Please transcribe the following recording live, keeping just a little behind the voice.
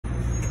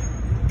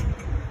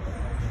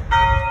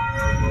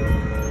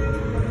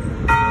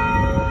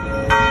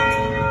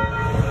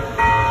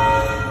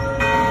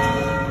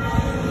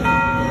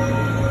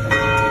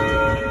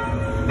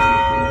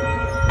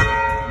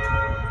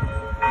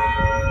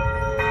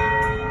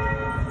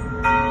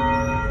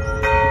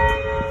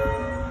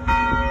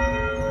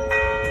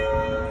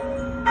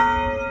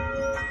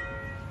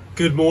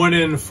Good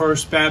morning,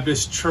 First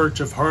Baptist Church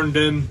of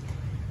Herndon,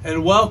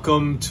 and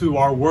welcome to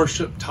our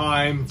worship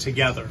time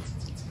together.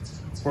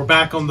 We're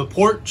back on the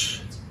porch.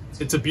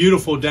 It's a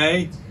beautiful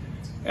day,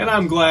 and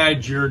I'm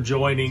glad you're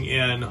joining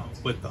in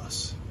with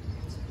us.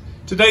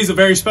 Today's a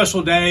very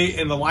special day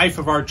in the life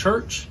of our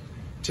church.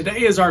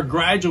 Today is our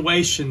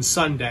graduation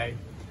Sunday,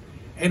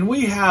 and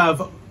we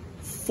have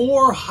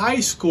 4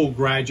 high school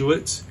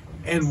graduates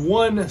and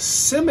 1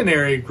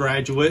 seminary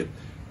graduate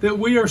that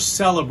we are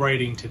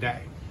celebrating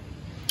today.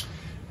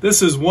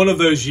 This is one of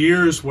those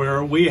years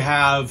where we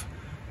have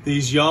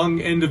these young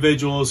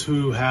individuals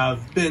who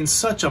have been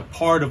such a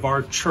part of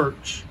our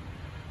church,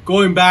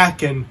 going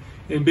back and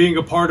being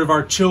a part of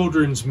our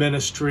children's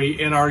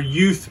ministry and our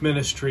youth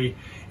ministry.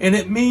 And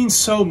it means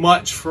so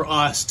much for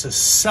us to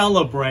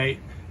celebrate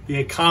the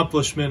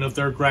accomplishment of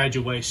their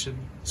graduation.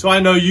 So I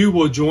know you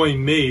will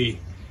join me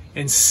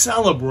in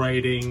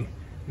celebrating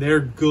their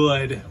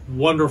good,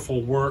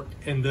 wonderful work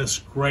in this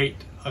great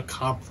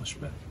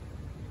accomplishment.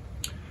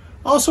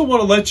 I also want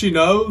to let you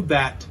know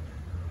that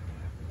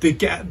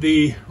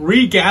the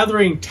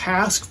Regathering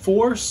Task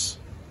Force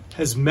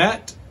has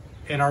met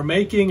and are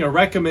making a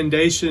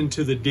recommendation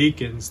to the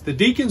deacons. The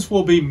deacons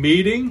will be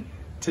meeting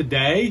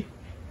today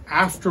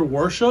after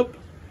worship,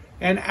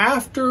 and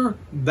after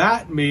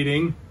that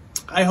meeting,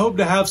 I hope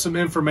to have some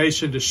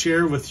information to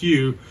share with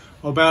you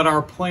about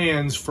our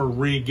plans for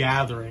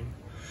regathering.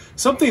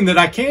 Something that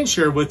I can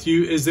share with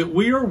you is that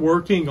we are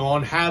working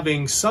on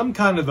having some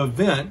kind of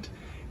event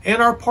in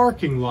our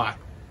parking lot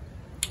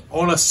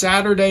on a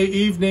Saturday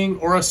evening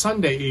or a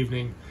Sunday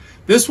evening.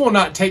 This will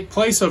not take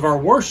place of our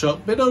worship,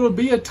 but it'll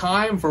be a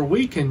time where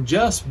we can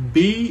just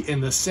be in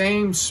the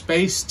same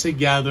space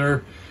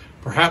together,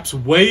 perhaps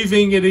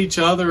waving at each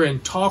other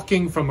and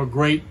talking from a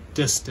great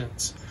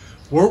distance.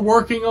 We're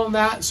working on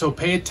that, so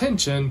pay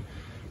attention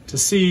to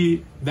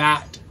see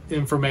that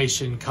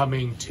information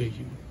coming to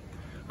you.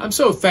 I'm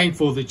so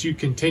thankful that you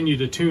continue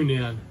to tune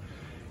in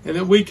and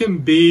that we can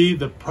be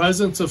the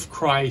presence of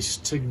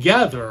Christ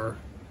together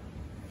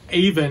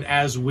even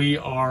as we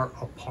are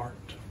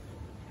apart.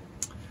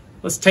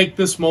 Let's take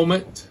this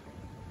moment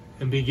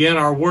and begin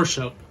our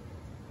worship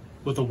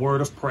with a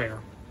word of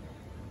prayer.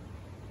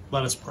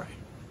 Let us pray.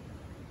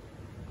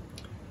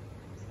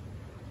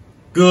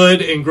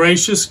 Good and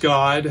gracious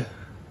God,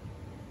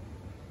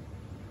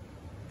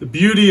 the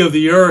beauty of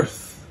the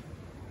earth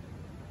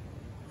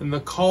and the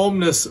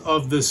calmness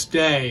of this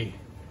day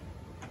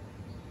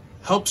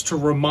helps to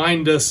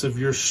remind us of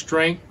your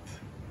strength,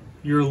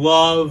 your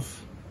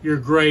love, your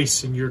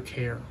grace, and your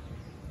care.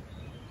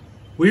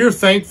 We are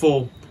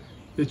thankful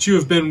that you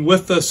have been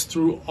with us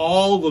through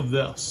all of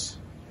this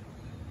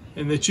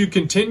and that you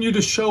continue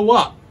to show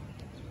up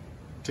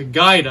to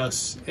guide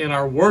us in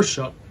our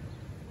worship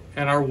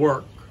and our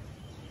work.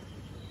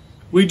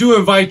 We do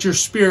invite your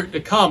Spirit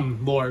to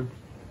come, Lord.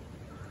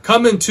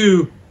 Come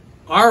into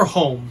our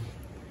home.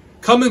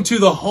 Come into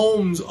the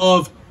homes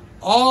of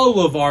all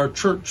of our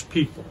church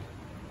people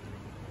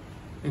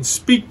and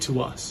speak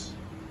to us,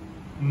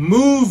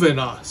 move in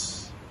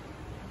us,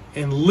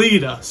 and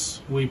lead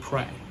us, we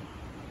pray.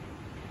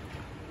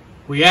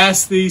 We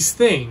ask these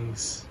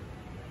things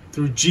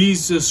through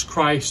Jesus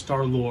Christ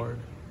our Lord.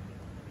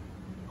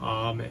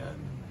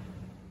 Amen.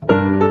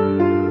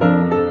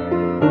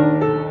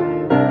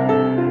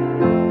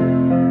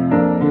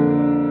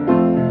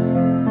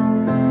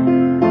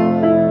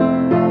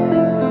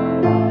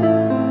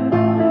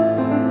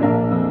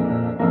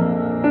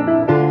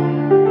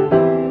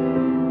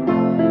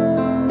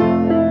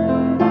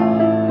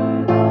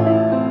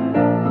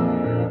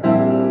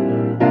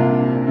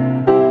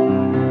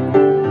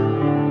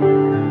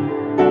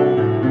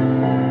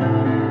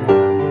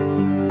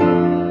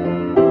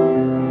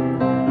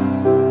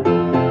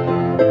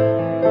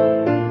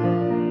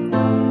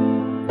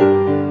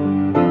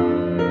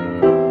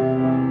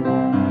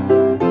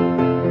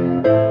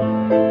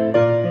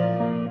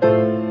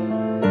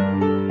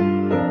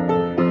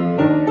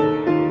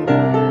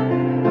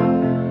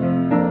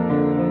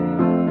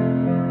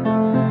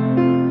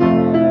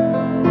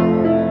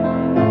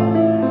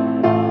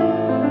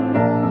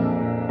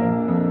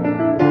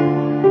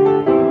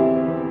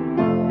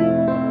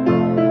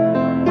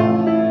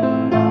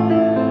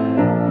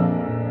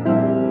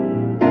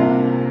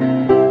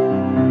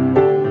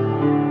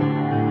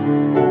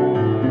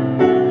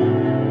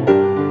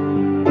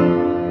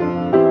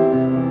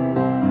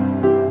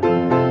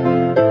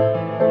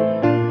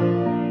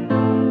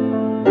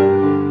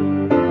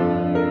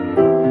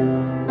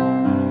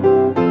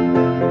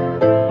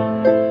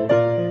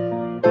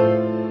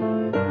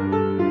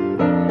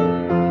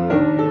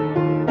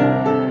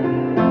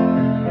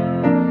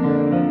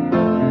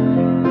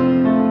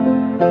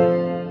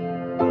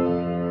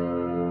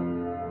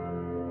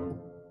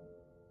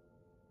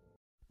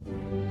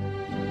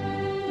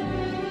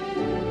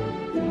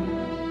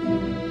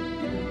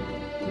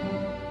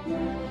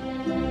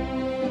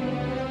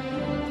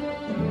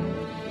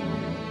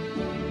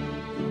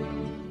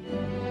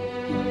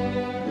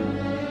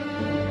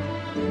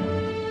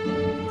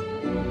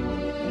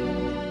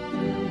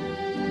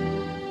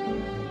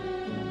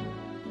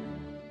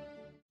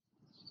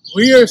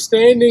 We are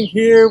standing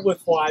here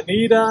with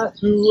Juanita,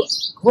 who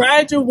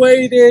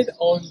graduated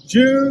on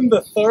June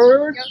the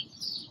 3rd. Yep.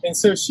 And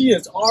so she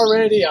is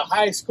already a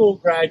high school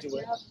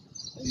graduate. Yep.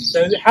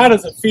 So how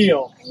does it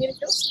feel? I mean, it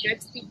feels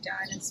good to be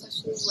done,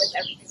 especially with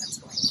everything that's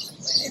going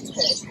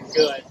on. It's good.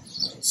 Good.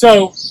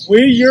 So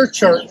we, your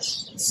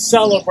church,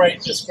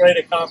 celebrate this great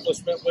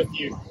accomplishment with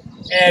you.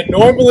 And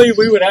normally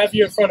we would have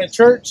you in front of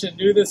church and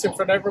do this in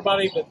front of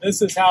everybody, but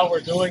this is how we're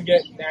doing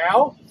it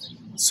now.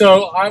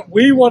 So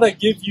we want to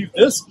give you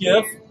this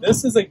gift.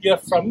 This is a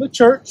gift from the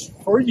church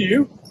for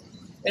you.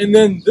 And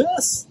then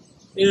this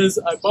is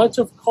a bunch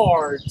of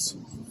cards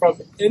from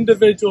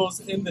individuals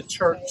in the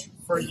church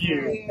for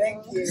you.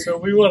 Thank you. So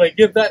we want to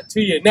give that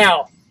to you.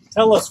 Now,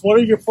 tell us, what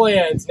are your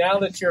plans now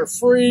that you're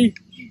free?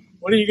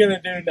 What are you going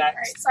to do next? All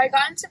right, so I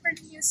got into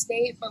Virginia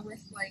State, but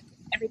with like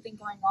everything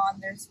going on,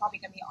 there's probably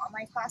going to be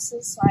online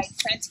classes. So I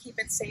plan to keep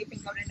it safe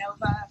and go to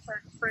Nova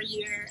for a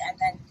year and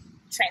then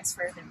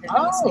transfer to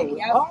Virginia State.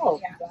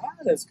 Yep.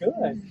 That is good.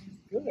 Mm-hmm.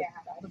 Good. Yeah.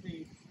 That'll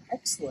be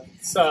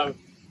excellent. So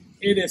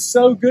it is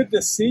so good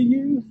to see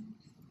you.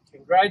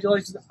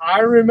 Congratulations. I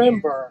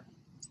remember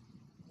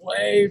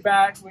way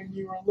back when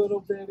you were a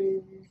little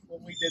bitty,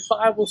 when we did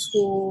Bible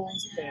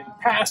schools and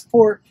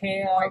passport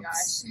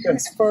camps,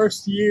 those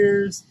first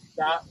years.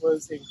 That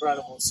was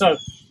incredible. So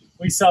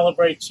we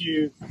celebrate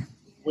you.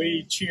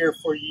 We cheer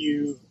for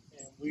you.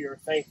 And we are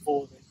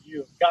thankful that you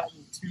have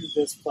gotten to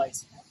this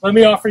place. Let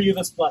me offer you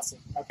this blessing,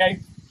 okay?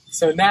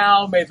 So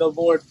now may the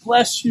Lord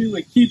bless you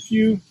and keep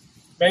you.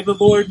 May the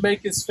Lord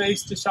make his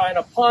face to shine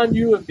upon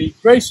you and be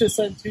gracious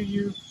unto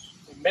you.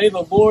 And may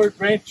the Lord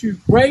grant you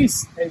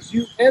grace as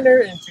you enter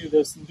into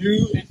this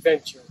new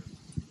adventure.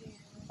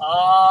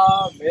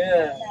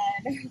 Amen.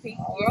 Thank you.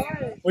 All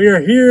right. We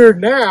are here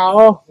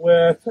now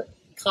with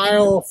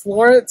Kyle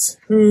Florence,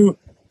 who,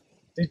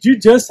 did you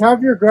just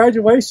have your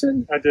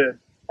graduation? I did.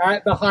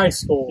 At the high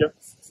school. Yep.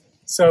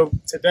 So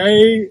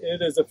today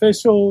it is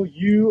official.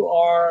 You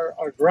are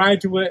a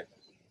graduate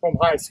from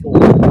high school.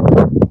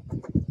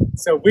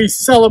 So we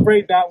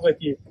celebrate that with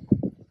you.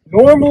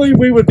 Normally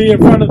we would be in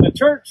front of the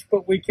church,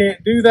 but we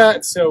can't do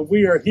that. So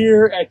we are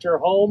here at your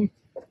home,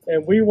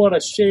 and we want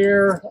to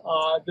share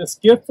this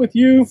gift with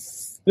you.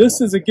 This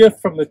is a gift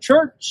from the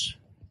church.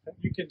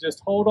 You can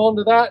just hold on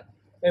to that.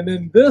 And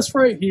then this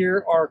right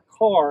here are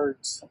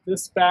cards.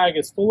 This bag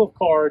is full of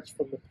cards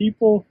from the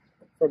people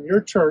from your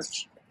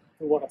church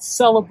who want to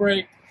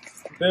celebrate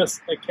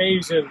this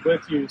occasion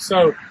with you.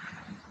 So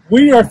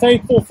we are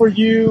thankful for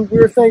you.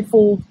 We're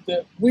thankful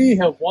that we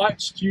have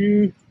watched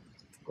you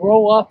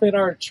grow up in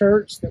our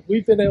church, that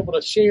we've been able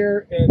to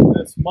share in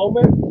this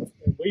moment,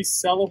 and we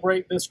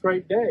celebrate this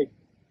great day.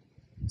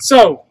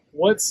 So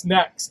what's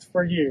next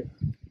for you?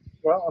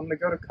 Well, I'm going to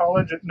go to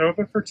college at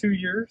Nova for 2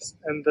 years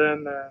and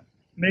then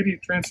maybe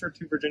transfer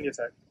to Virginia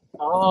Tech.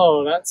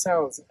 Oh, that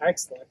sounds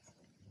excellent.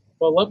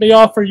 Well, let me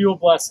offer you a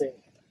blessing.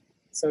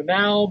 So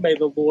now may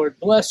the Lord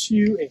bless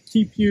you and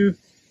keep you.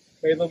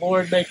 May the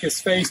Lord make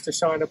his face to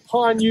shine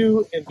upon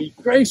you and be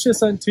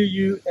gracious unto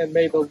you. And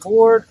may the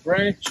Lord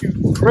grant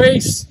you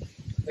grace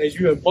as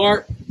you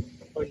embark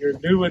on your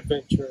new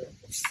adventure.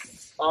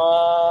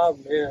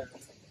 Amen.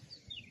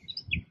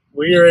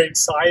 We are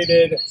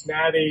excited,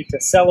 Maddie, to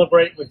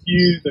celebrate with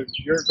you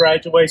your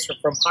graduation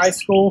from high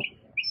school.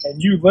 And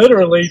you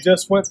literally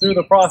just went through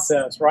the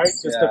process, right?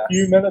 Just a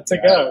few minutes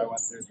ago. I went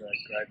through the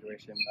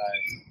graduation.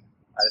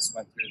 I just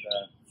went through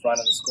the front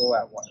of the school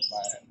at my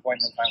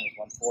appointment time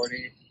was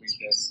 1:40. We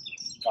just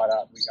got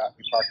out. We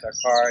parked our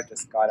car.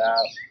 Just got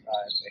out.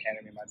 They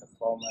handed me my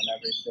diploma and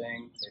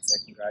everything. They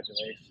said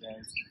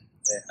congratulations.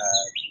 They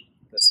had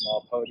the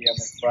small podium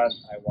in front.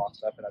 I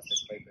walked up and as they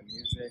played the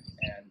music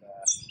and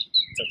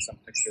took some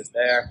pictures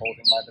there,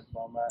 holding my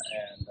diploma.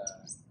 And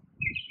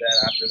then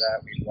after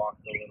that, we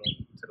walked a little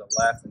to the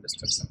left and just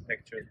took some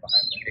pictures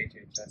behind the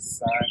HHS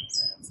sign.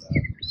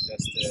 And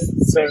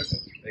just did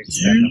a big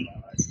step in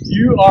my life.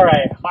 You are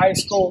a high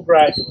school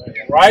graduate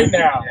right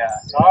now.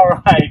 Yeah. All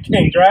right.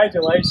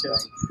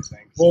 Congratulations.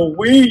 Thanks. Well,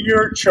 we,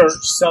 your church,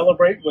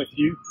 celebrate with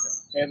you.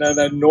 And at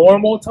a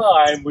normal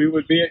time, we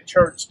would be at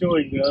church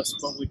doing this,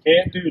 but we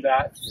can't do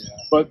that. Yeah.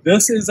 But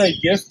this is a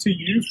gift to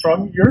you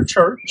from your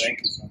church. Thank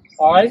you so much.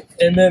 All right.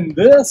 And then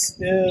this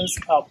is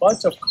a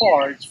bunch of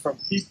cards from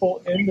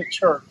people in the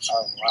church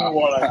who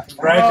want to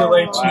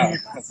congratulate you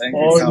Thank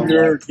on so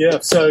your much.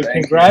 gift. So Thank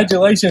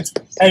congratulations.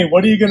 Hey,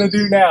 what are you going to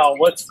do now?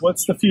 What's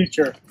the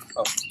future?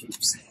 Oh,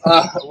 oops.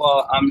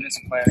 Well, I'm just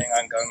planning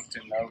on going to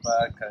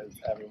Nova because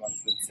everyone's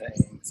been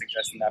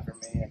suggesting that for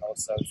me, and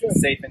also it's a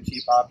safe and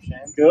cheap option.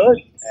 Good.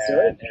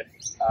 And if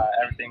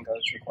everything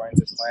goes according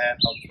to plan,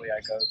 hopefully I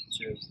go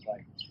to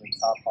like the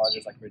top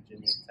colleges like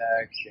Virginia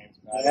Tech, James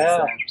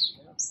Madison,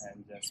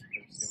 and just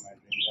pursue my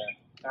dream there.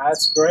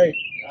 That's great.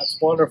 That's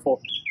wonderful.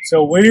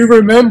 So we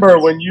remember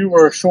when you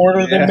were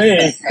shorter than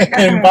me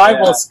in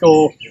Bible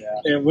school,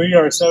 and we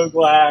are so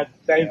glad.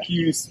 Thank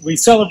you. We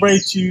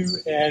celebrate you,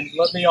 and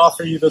let me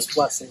offer you this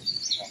blessing.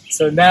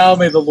 So now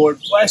may the Lord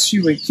bless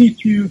you and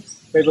keep you.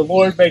 May the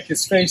Lord make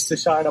his face to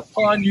shine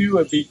upon you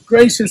and be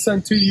gracious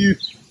unto you.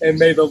 And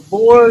may the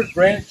Lord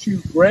grant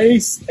you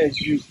grace as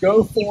you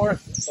go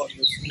forth on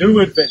this new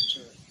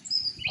adventure.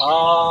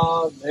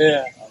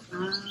 Amen.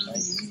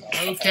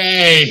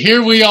 Okay,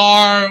 here we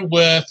are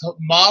with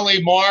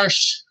Molly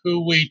Marsh,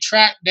 who we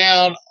tracked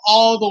down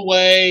all the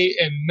way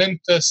in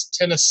Memphis,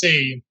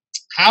 Tennessee.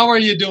 How are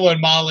you doing,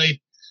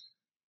 Molly?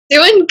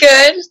 Doing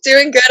good.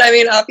 I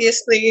mean,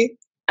 obviously,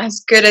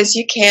 as good as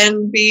you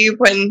can be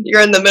when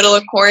you're in the middle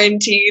of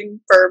quarantine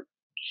for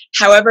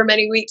however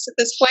many weeks at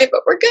this point,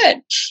 but we're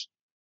good.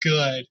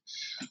 Good.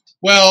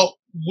 Well,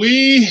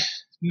 we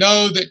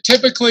know that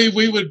typically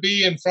we would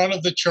be in front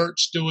of the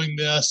church doing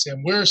this,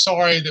 and we're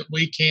sorry that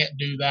we can't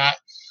do that.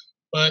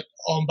 But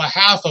on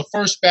behalf of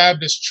First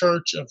Baptist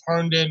Church of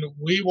Herndon,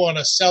 we want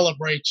to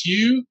celebrate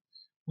you.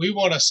 We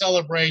want to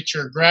celebrate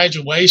your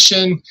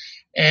graduation,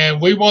 and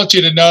we want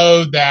you to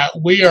know that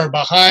we are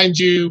behind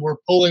you. We're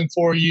pulling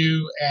for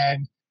you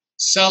and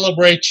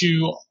celebrate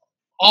you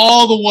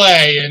all the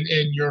way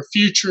in your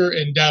future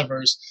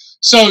endeavors.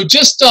 So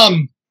just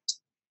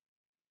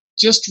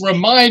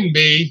remind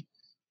me,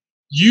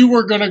 you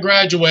were going to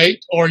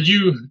graduate, or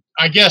you,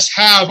 I guess,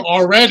 have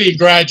already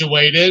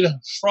graduated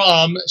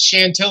from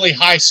Chantilly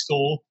High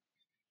School,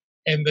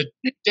 and the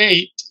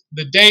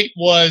date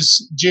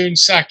was June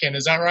 2nd.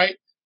 Is that right?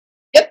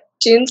 Yep,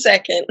 June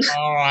 2nd.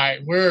 All right.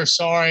 We're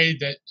sorry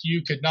that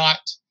you could not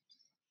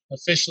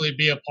officially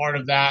be a part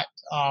of that,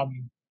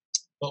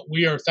 but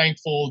we are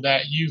thankful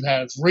that you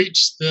have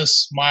reached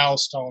this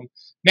milestone.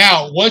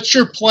 Now, what's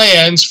your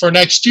plans for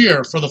next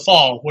year, for the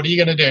fall? What are you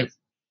going to do?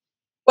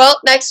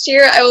 Well, next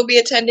year I will be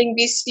attending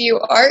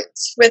BCU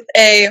Arts with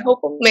a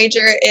hopeful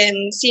major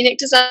in scenic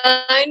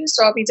design.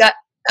 So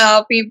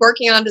I'll be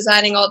working on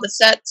designing all the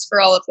sets for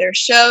all of their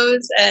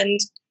shows and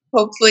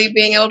hopefully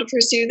being able to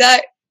pursue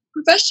that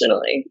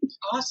professionally.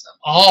 Awesome.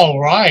 All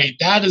right.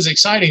 That is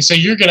exciting. So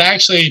you're going to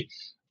actually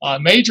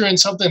major in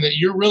something that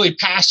you're really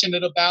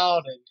passionate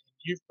about and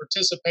you've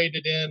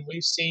participated in.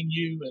 We've seen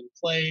you in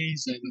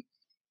plays and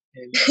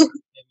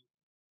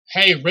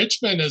hey,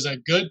 Richmond is a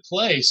good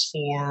place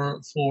for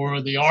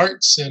the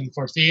arts and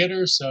for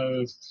theater,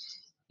 so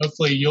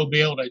hopefully you'll be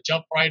able to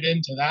jump right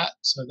into that.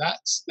 So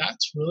that's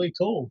really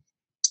cool.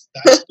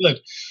 That's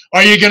good.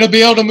 Are you going to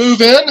be able to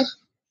move in?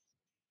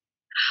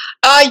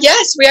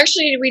 Yes,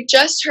 we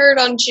just heard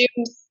on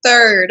June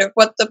 3rd of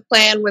what the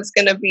plan was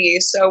going to be.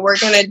 So we're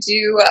going to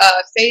do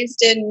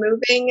phased in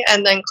moving,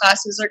 and then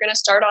classes are going to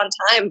start on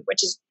time,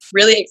 which is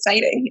really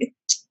exciting.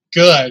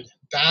 Good.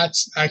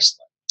 That's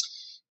excellent.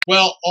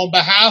 Well, on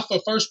behalf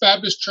of First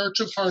Baptist Church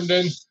of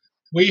Herndon,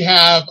 we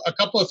have a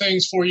couple of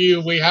things for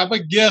you. We have a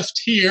gift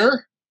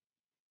here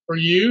for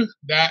you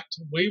that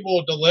we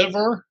will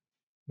deliver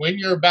when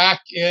you're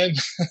back in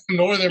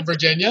Northern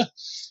Virginia.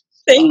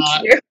 Thank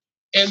you.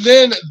 And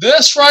then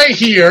this right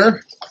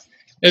here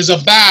is a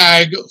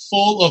bag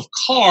full of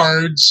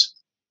cards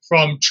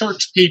from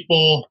church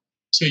people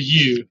to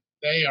you.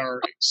 They are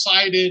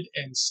excited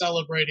and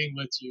celebrating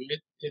with you.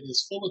 It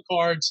is full of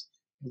cards.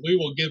 We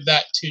will give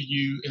that to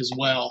you as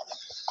well.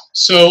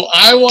 So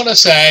I want to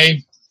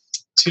say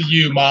to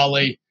you,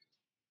 Molly,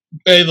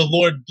 may the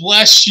Lord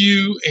bless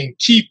you and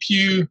keep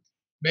you.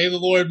 May the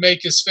Lord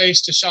make his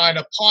face to shine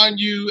upon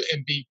you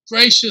and be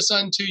gracious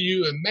unto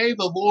you. And may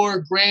the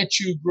Lord grant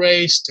you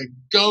grace to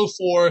go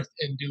forth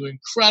and do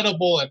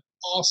incredible and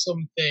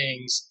awesome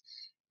things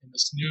in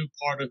this new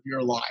part of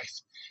your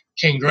life.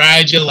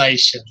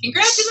 Congratulations.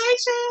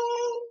 Congratulations.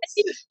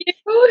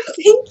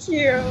 Thank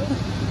you.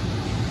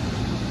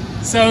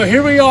 So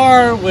here we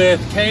are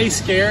with Kay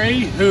Scary,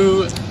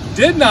 who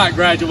did not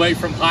graduate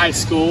from high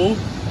school,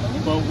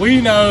 but we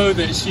know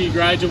that she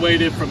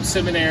graduated from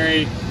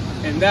seminary,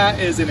 and that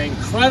is an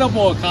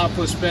incredible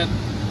accomplishment,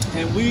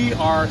 and we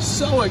are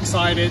so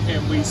excited,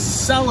 and we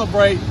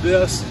celebrate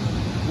this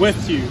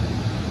with you.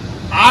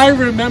 I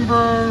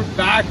remember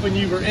back when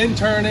you were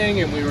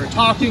interning, and we were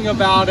talking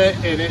about it,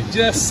 and it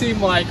just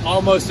seemed like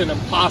almost an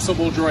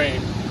impossible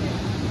dream.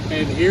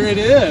 And here it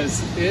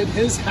is. It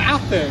has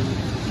happened.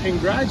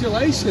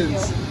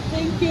 Congratulations.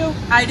 Thank you.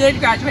 I did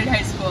graduate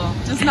high school,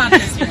 just not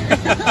this year.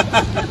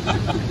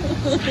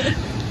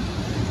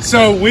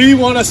 So we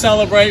want to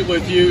celebrate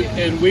with you,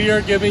 and we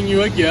are giving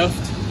you a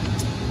gift.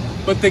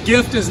 But the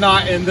gift is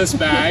not in this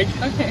bag.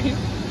 Okay.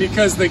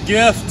 Because the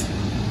gift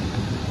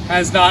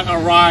has not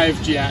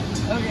arrived yet.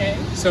 Okay.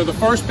 So the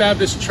First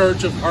Baptist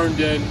Church of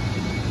Herndon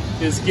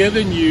is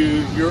giving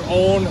you your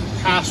own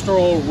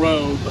pastoral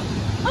robe.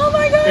 Oh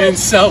my God! In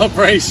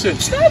celebration.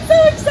 That's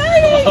so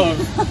exciting!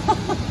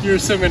 Of your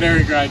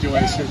seminary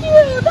graduation.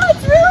 Thank you!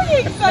 That's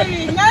really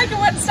exciting! Now I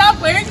can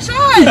stop wearing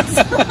shorts!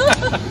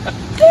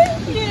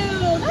 Thank you!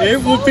 That's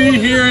it will so be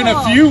wonderful. here in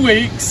a few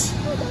weeks.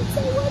 Oh, that's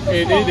so wonderful.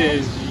 And it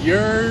is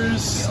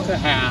yours to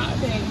have.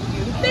 Thank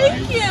you.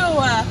 Thank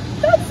you!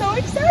 That's so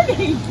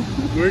exciting!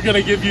 We're going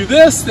to give you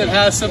this that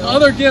has some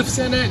other gifts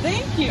in it.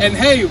 Thank you. And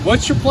hey,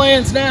 what's your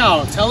plans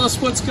now? Tell us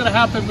what's going to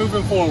happen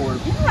moving forward.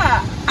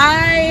 Yeah,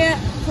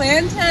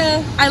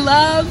 I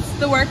love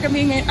the work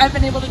I've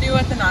been able to do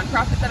with the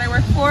nonprofit that I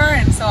work for,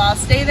 and so I'll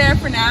stay there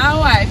for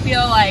now. I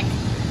feel like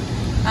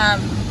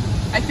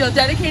I feel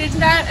dedicated to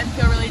that and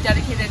feel really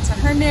dedicated to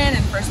Herndon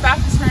and First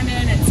Baptist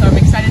Herndon, and so I'm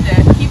excited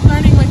to keep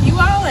learning with you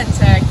all and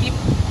to keep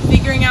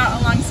figuring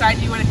out alongside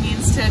you what it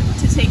means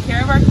to take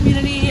care of our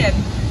community, and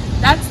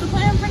that's the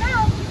plan for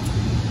now.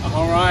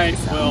 All right,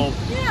 So, well,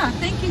 yeah,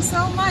 thank you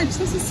so much.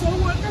 This is so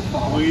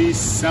wonderful. we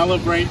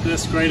celebrate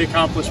this great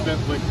accomplishment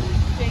with you.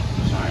 Thank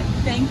you. All right.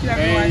 Thank you,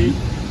 May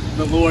everyone.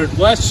 the Lord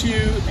bless you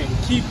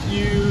and keep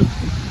you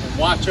and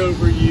watch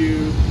over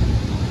you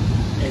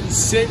and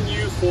send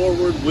you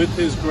forward with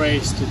His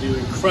grace to do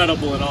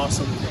incredible and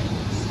awesome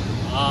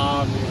things.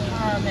 Amen.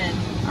 Amen.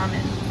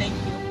 Amen. Thank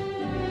you.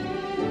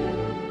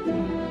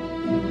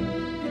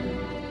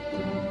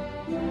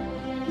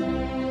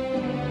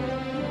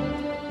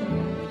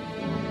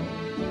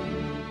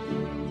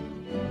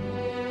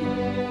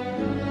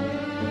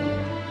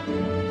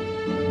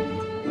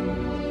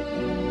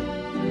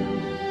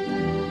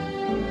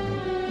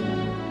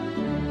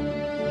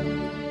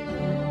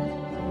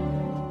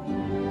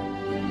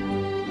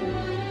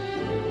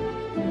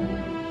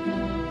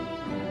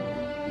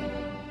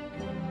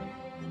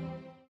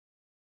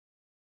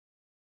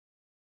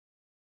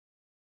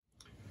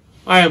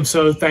 I am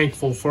so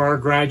thankful for our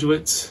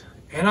graduates,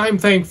 and I'm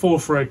thankful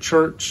for a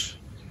church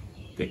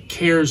that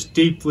cares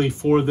deeply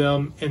for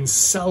them and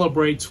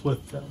celebrates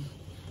with them.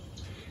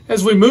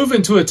 As we move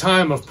into a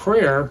time of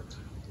prayer,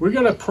 we're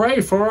going to pray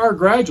for our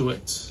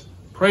graduates.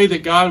 Pray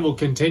that God will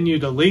continue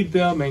to lead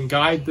them and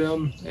guide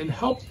them and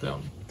help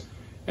them.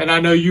 And I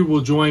know you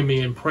will join me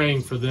in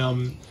praying for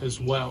them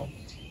as well.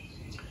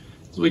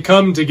 As we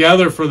come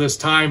together for this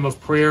time of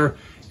prayer,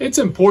 it's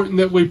important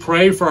that we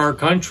pray for our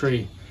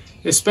country,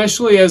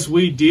 especially as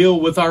we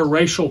deal with our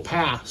racial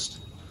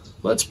past.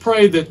 Let's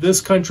pray that this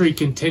country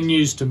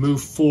continues to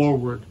move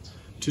forward,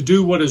 to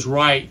do what is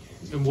right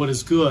and what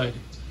is good,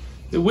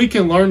 that we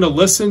can learn to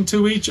listen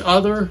to each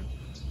other,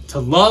 to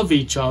love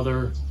each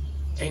other,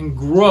 and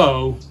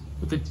grow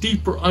with a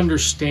deeper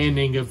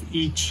understanding of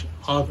each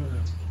other.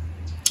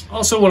 I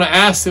also want to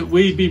ask that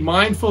we be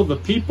mindful of the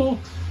people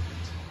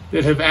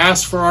that have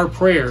asked for our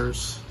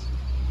prayers,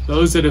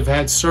 those that have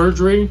had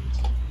surgery,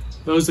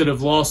 those that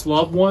have lost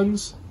loved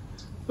ones,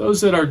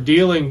 those that are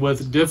dealing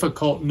with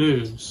difficult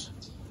news.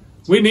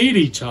 We need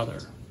each other,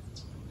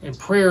 and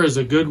prayer is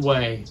a good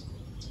way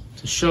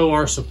to show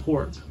our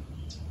support,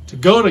 to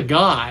go to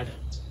God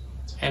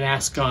and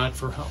ask God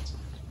for help.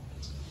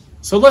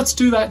 So let's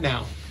do that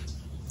now.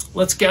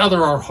 Let's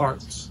gather our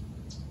hearts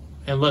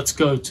and let's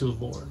go to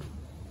the Lord.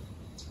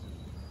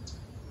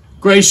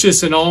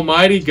 Gracious and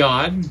almighty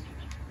God,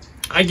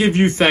 I give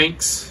you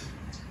thanks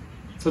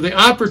for the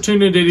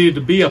opportunity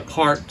to be a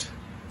part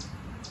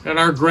in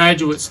our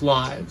graduates'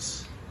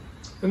 lives,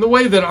 and the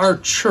way that our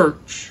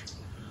church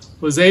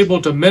was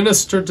able to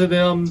minister to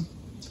them,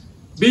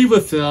 be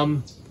with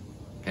them,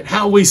 and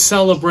how we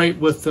celebrate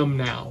with them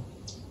now.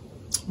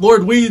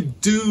 Lord, we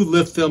do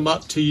lift them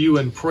up to you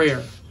in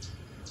prayer.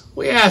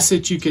 We ask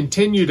that you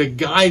continue to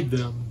guide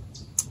them,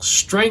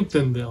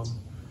 strengthen them,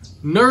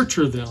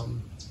 nurture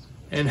them,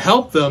 and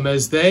help them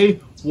as they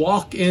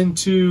walk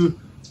into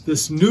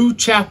this new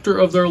chapter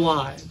of their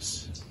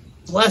lives.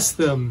 Bless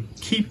them,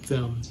 keep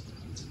them,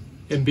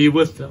 and be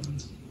with them.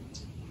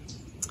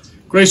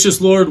 Gracious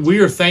Lord, we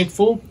are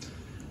thankful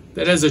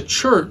that as a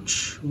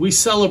church, we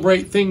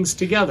celebrate things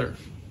together.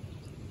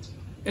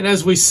 And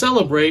as we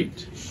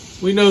celebrate,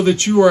 we know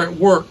that you are at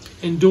work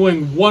in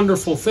doing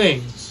wonderful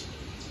things.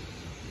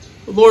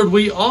 But Lord,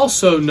 we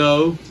also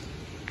know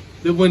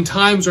that when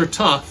times are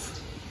tough,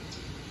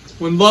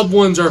 when loved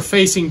ones are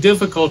facing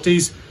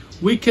difficulties,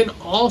 we can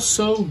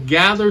also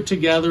gather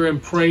together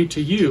and pray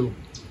to you,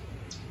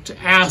 to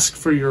ask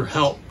for your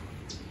help.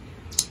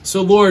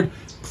 So Lord,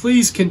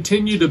 please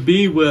continue to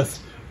be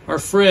with our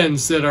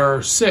friends that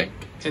are sick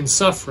and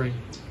suffering,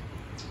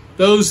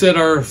 those that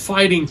are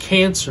fighting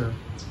cancer,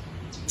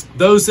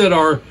 those that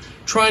are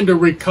trying to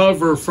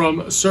recover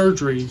from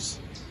surgeries,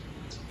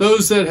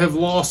 those that have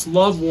lost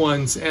loved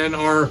ones and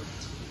are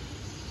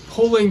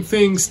pulling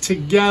things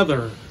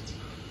together.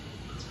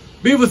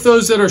 Be with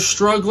those that are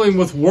struggling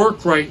with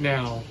work right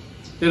now,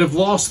 that have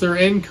lost their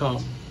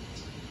income.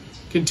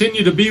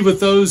 Continue to be with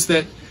those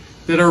that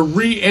are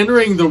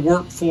re-entering the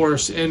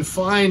workforce and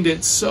find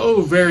it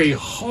so very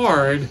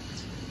hard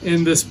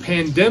in this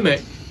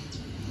pandemic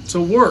to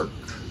work.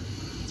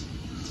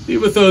 Be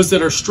with those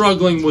that are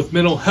struggling with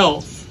mental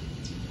health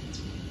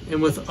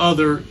and with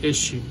other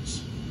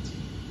issues.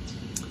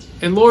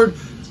 And Lord,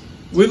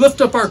 we lift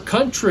up our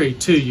country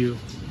to you.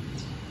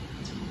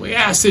 We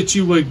ask that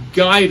you would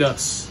guide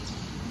us,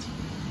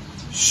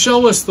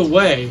 show us the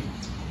way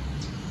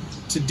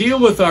to deal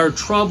with our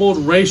troubled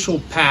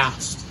racial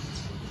past.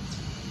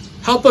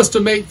 Help us to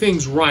make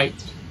things right.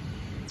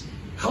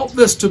 Help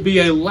this to be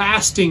a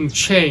lasting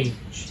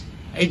change,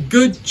 a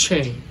good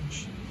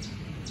change,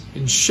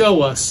 and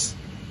show us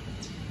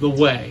the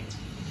way.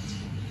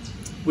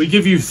 We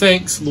give you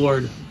thanks,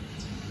 Lord.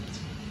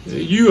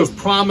 You have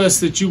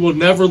promised that you will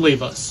never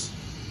leave us,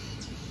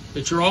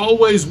 that you're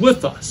always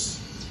with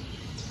us,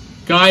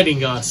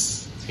 guiding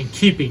us and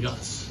keeping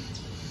us.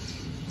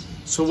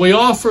 So we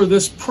offer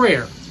this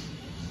prayer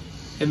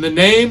in the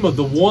name of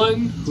the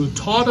one who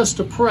taught us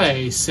to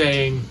pray,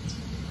 saying,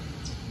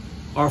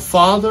 Our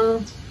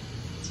Father,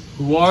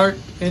 who art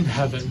in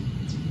heaven,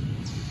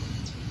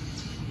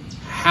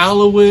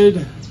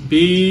 hallowed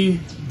be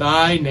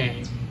thy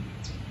name.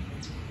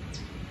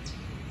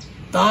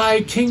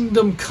 Thy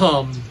kingdom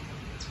come,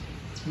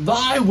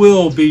 thy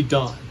will be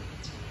done,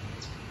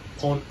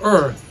 on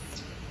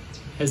earth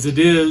as it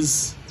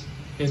is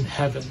in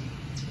heaven.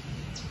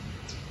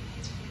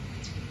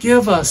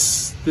 Give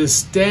us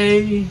this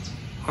day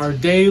our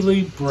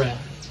daily bread,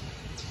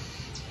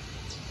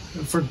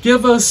 and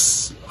forgive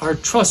us our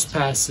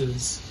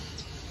trespasses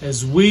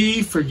as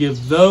we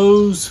forgive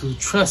those who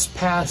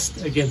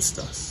trespass against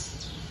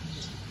us.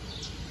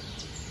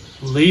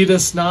 Lead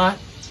us not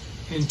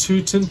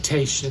into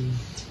temptation,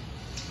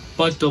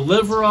 but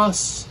deliver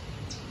us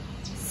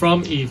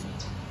from evil.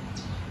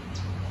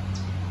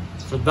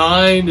 For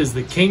thine is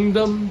the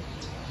kingdom,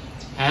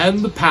 and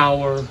the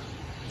power,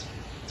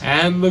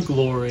 and the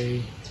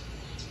glory,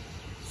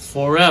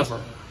 forever.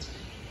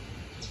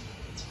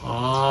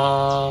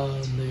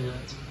 Amen.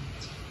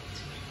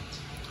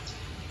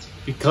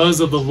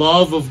 Because of the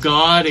love of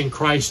God in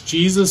Christ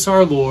Jesus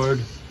our Lord,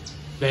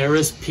 there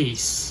is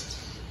peace.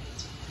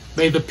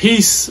 May the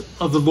peace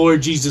of the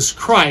Lord Jesus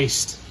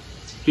Christ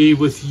be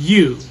with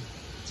you.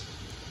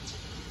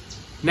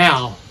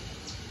 Now,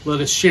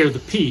 let us share the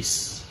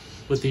peace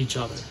with each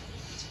other.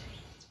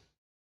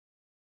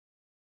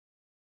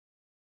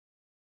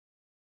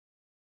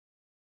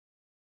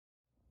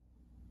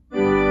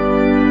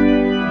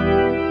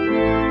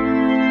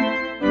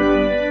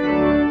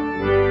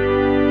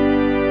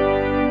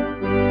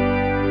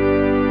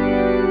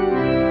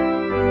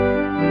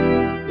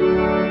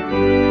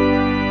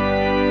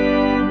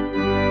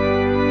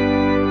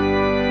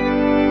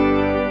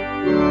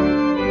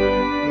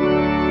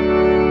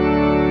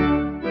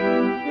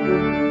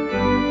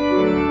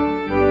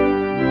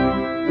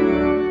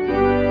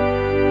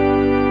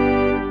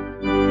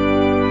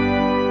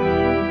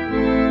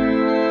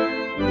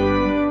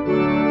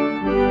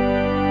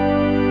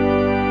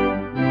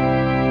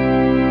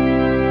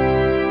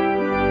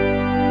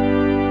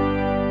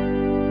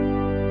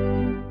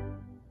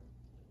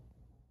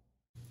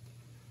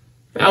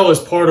 Now, as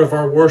part of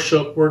our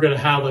worship, we're going to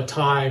have a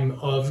time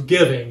of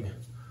giving,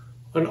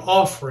 an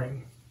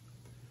offering.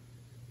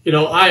 You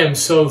know, I am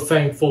so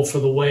thankful for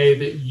the way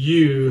that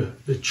you,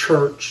 the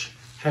church,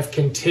 have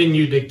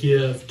continued to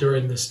give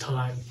during this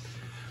time.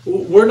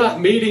 We're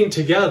not meeting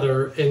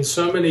together, and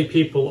so many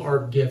people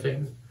are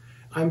giving.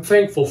 I'm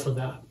thankful for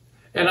that.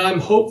 And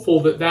I'm hopeful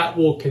that that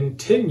will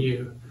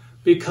continue,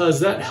 because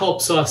that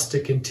helps us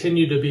to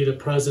continue to be the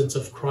presence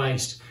of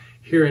Christ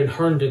here in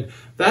Herndon.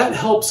 That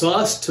helps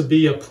us to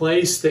be a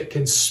place that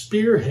can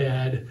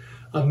spearhead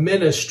a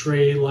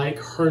ministry like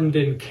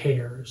Herndon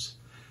Cares.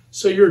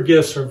 So your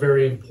gifts are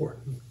very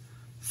important.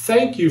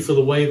 Thank you for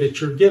the way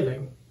that you're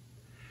giving.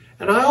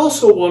 And I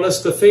also want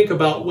us to think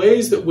about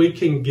ways that we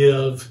can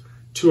give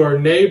to our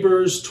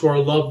neighbors, to our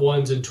loved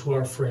ones, and to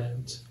our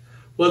friends.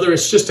 Whether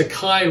it's just a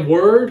kind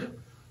word,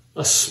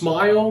 a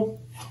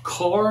smile, a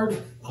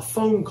card, a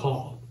phone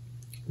call.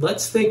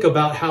 Let's think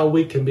about how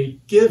we can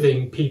be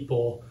giving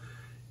people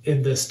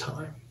in this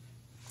time.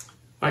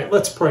 All right,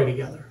 let's pray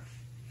together.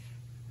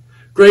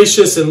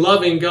 Gracious and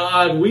loving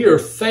God, we are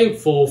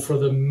thankful for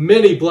the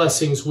many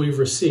blessings we've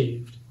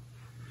received.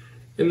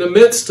 In the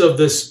midst of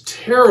this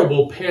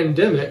terrible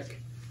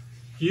pandemic,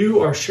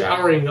 you are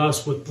showering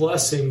us with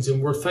blessings,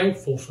 and we're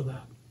thankful for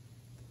that.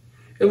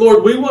 And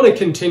Lord, we want to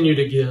continue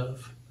to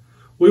give.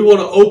 We want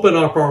to open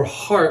up our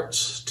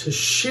hearts to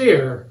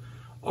share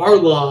our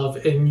love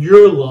and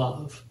your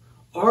love,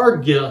 our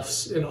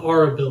gifts and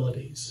our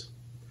abilities.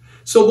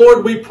 So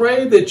Lord, we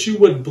pray that you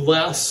would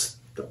bless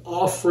the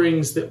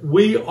offerings that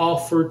we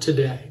offer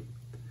today,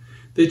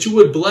 that you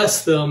would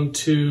bless them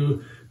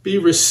to be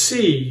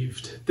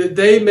received, that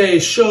they may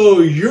show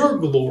your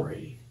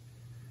glory,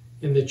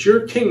 and that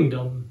your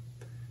kingdom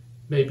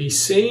may be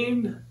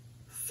seen,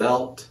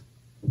 felt,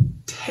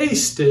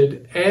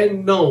 tasted,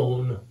 and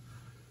known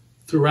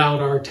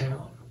throughout our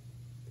town.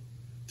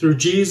 Through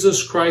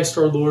Jesus Christ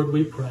our Lord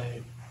we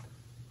pray.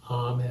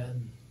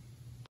 Amen.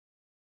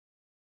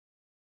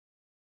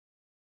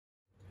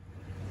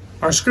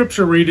 Our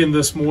scripture reading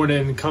this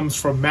morning comes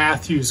from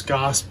Matthew's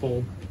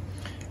Gospel.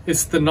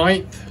 It's the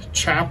 9th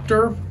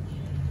chapter.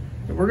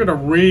 And we're going to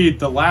read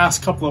the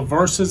last couple of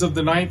verses of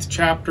the 9th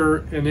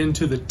chapter and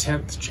into the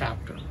 10th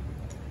chapter.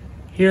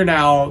 Hear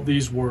now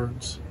these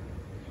words.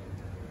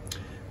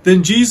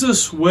 Then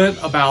Jesus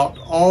went about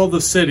all the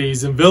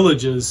cities and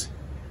villages,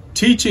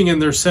 teaching in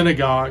their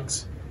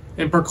synagogues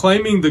and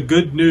proclaiming the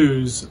good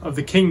news of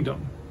the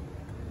kingdom,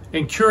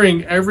 and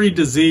curing every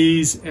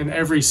disease and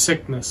every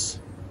sickness.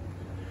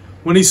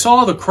 When he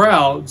saw the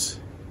crowds,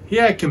 he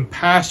had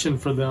compassion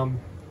for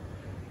them,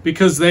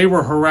 because they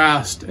were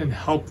harassed and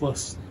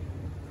helpless,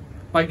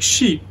 like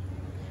sheep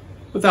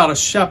without a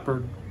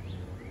shepherd.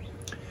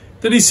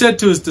 Then he said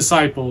to his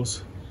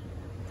disciples,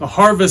 "The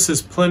harvest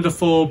is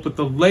plentiful, but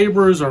the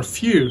laborers are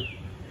few.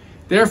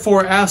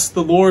 Therefore ask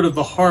the Lord of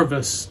the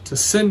harvest to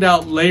send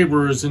out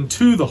laborers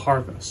into the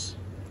harvest."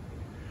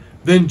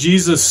 Then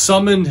Jesus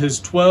summoned his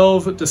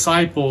 12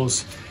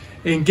 disciples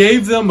and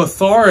gave them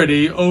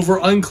authority over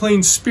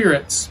unclean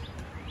spirits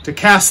to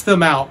cast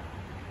them out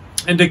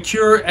and to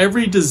cure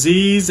every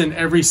disease and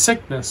every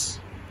sickness.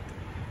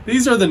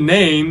 These are the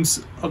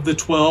names of the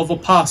 12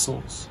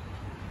 apostles.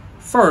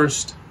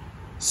 First,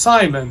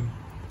 Simon,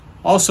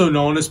 also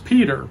known as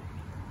Peter,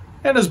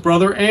 and his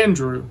brother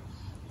Andrew.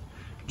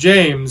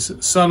 James,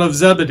 son of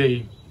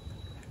Zebedee,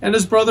 and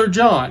his brother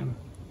John.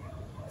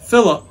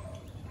 Philip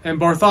and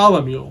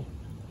Bartholomew.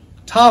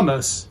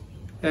 Thomas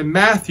and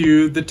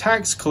Matthew the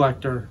tax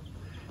collector.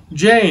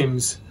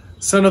 James,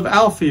 son of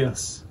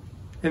Alphaeus,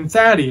 and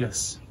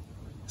Thaddeus.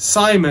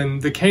 Simon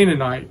the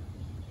Canaanite,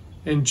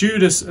 and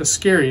Judas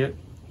Iscariot,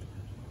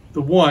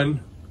 the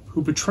one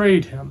who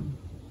betrayed him.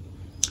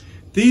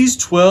 These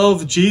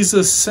 12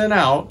 Jesus sent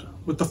out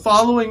with the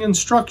following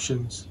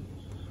instructions.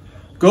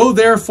 Go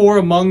therefore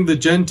among the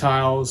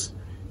Gentiles,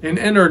 and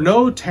enter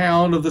no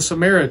town of the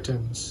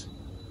Samaritans,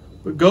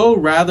 but go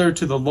rather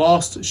to the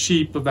lost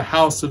sheep of the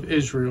house of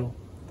Israel.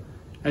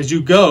 As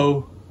you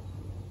go,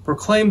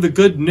 proclaim the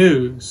good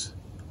news.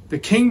 The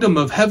kingdom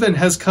of heaven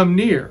has come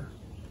near.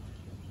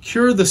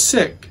 Cure the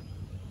sick,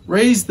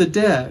 raise the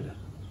dead,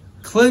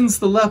 cleanse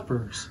the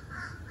lepers,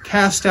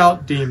 cast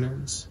out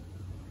demons.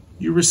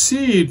 You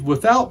received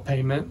without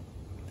payment,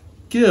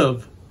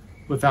 give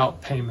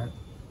without payment.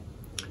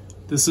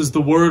 This is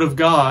the word of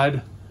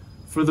God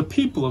for the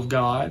people of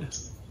God.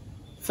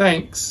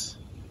 Thanks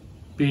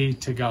be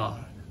to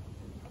God.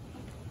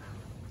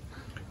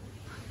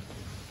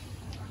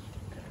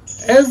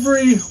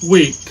 Every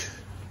week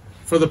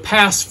for the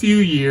past few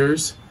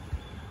years,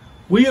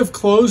 we have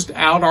closed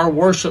out our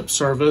worship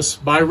service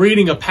by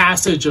reading a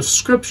passage of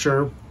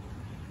Scripture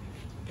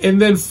and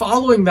then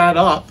following that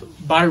up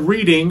by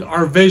reading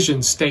our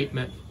vision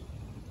statement.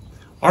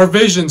 Our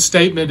vision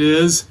statement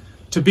is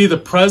to be the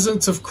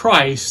presence of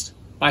Christ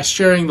by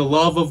sharing the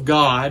love of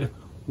God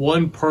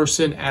one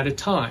person at a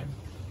time.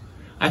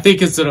 I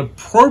think it's an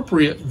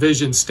appropriate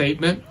vision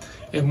statement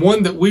and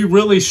one that we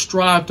really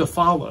strive to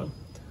follow.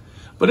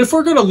 But if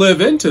we're going to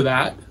live into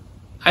that,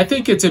 I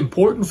think it's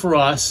important for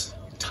us,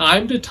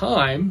 time to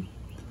time,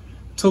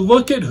 to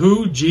look at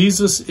who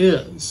Jesus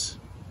is.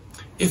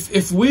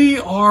 If we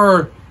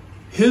are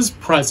his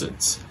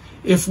presence,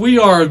 if we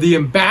are the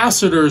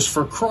ambassadors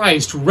for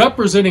Christ,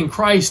 representing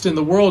Christ in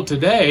the world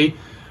today,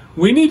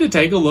 we need to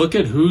take a look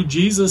at who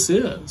Jesus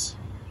is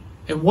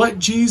and what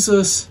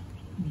Jesus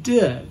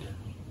did.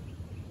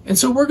 And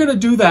so we're going to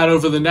do that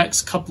over the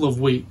next couple of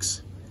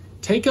weeks.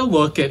 Take a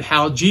look at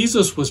how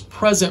Jesus was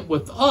present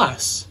with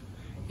us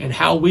and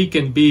how we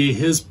can be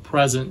his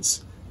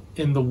presence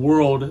in the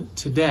world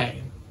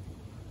today.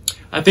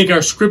 I think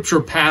our scripture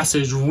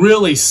passage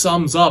really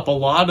sums up a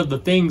lot of the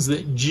things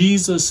that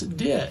Jesus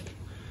did.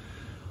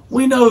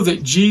 We know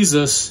that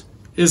Jesus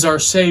is our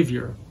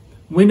Savior.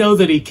 We know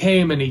that he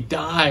came and he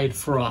died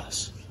for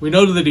us. We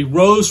know that he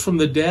rose from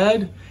the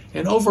dead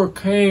and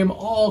overcame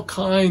all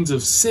kinds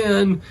of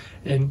sin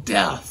and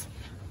death.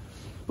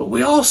 But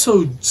we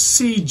also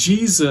see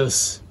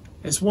Jesus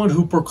as one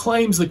who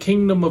proclaims the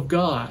kingdom of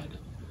God,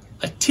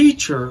 a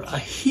teacher, a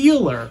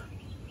healer,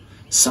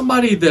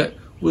 somebody that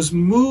was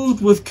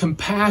moved with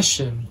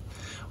compassion.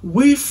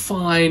 We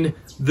find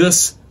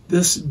this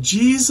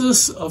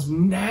Jesus of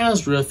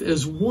Nazareth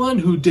as one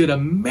who did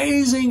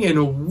amazing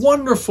and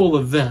wonderful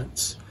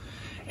events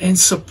and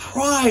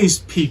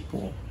surprised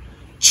people,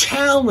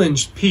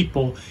 challenged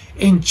people,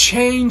 and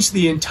changed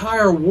the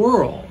entire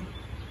world.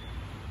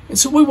 And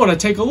so we want to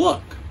take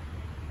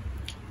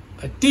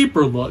a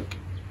deeper look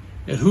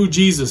at who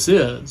Jesus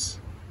is,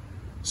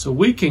 so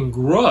we can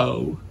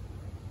grow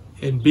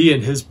and be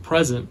in his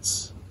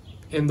presence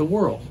in the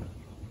world.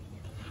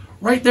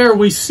 Right there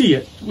we see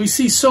it. We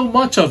see so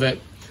much of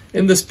it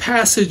in this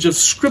passage of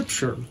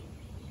Scripture.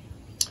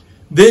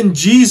 Then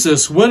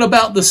Jesus went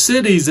about the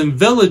cities and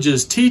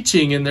villages,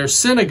 teaching in their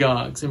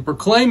synagogues and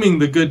proclaiming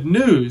the good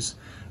news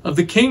of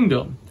the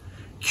kingdom,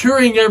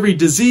 curing every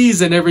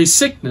disease and every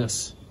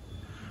sickness.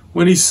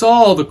 When he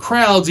saw the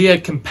crowds, he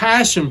had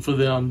compassion for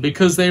them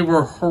because they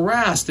were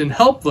harassed and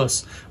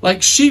helpless,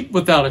 like sheep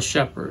without a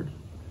shepherd.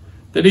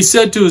 Then he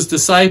said to his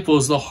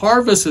disciples, the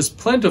harvest is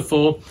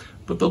plentiful,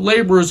 but the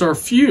laborers are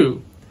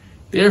few.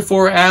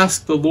 Therefore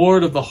ask the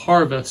Lord of the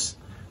harvest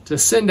to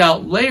send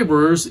out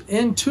laborers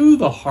into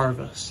the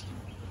harvest.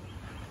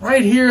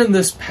 Right here in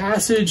this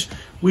passage,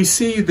 we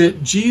see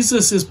that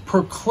Jesus is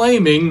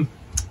proclaiming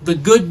the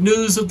good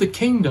news of the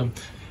kingdom.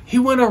 He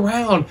went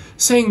around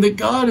saying that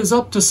God is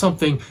up to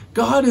something.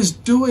 God is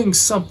doing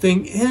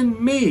something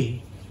in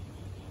me.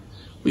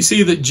 We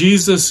see that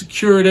Jesus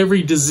cured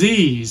every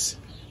disease,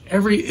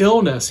 every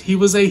illness. He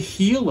was a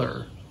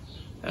healer.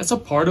 That's a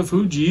part of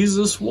who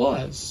Jesus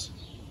was.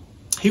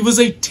 He was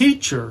a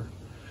teacher,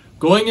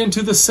 going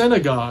into the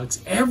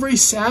synagogues every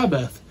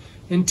Sabbath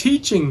and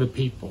teaching the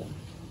people.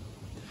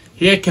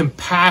 He had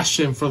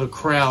compassion for the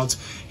crowds.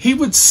 He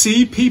would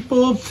see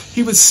people,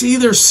 he would see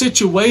their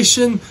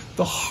situation,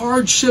 the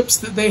hardships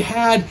that they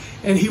had,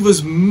 and he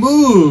was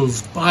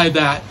moved by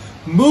that,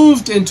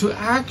 moved into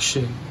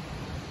action.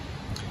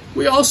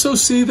 We also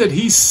see that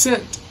he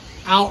sent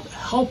out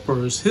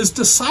helpers, his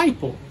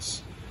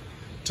disciples,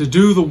 to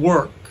do the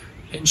work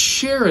and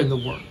share in the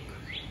work.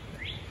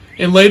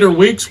 In later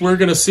weeks, we're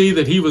going to see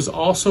that he was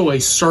also a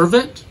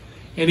servant,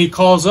 and he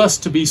calls us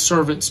to be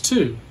servants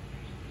too.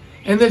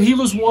 And that he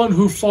was one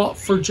who fought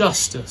for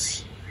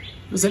justice.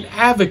 He was an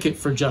advocate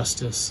for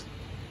justice.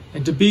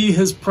 And to be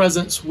his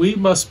presence, we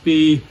must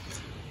be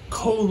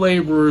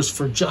co-laborers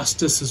for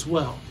justice as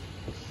well.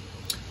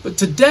 But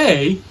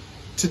today,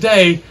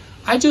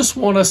 I just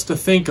want us to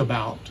think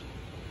about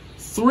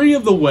 3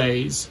 of the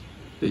ways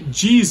that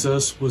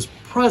Jesus was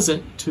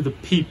present to the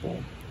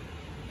people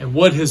and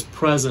what his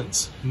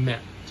presence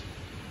meant.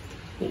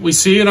 What we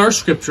see in our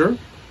scripture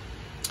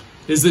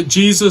is that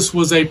Jesus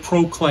was a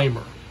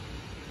proclaimer.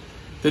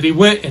 That he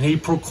went and he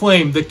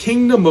proclaimed, the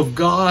kingdom of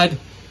God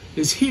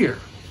is here.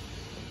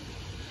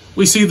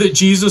 We see that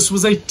Jesus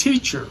was a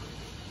teacher.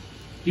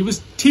 He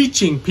was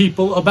teaching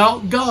people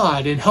about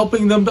God and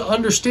helping them to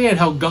understand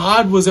how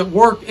God was at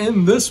work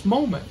in this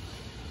moment.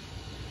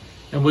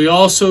 And we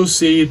also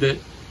see that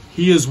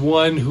he is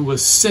one who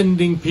was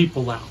sending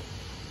people out.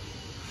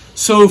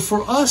 So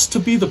for us to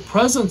be the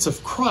presence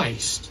of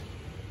Christ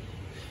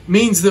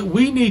means that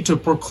we need to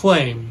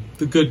proclaim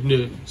the good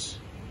news.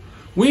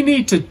 We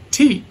need to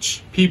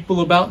teach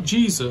people about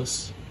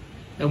Jesus,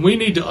 and we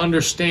need to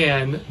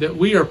understand that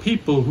we are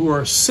people who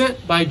are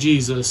sent by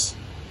Jesus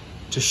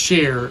to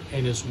share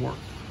in his work.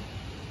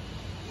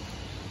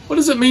 What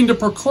does it mean to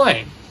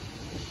proclaim?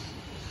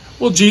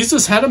 Well,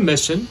 Jesus had a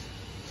mission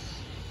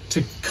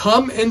to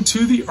come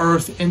into the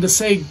earth and to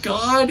say,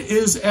 God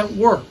is at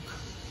work.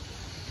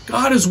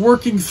 God is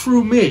working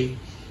through me.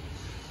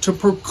 To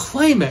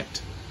proclaim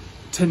it,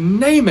 to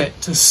name it,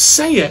 to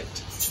say it,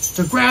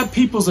 to grab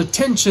people's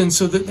attention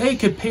so that they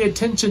could pay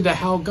attention to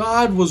how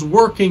God was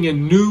working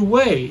in new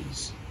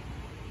ways.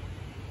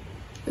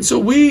 And so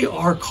we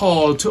are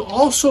called to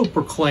also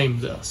proclaim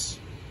this,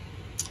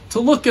 to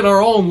look at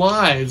our own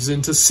lives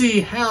and to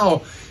see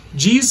how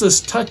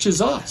Jesus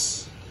touches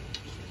us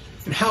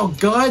and how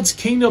God's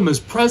kingdom is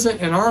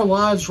present in our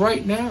lives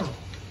right now,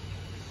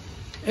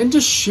 and to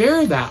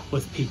share that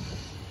with people.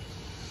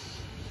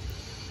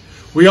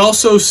 We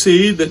also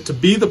see that to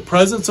be the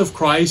presence of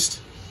Christ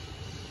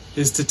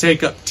is to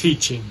take up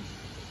teaching.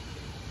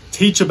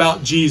 Teach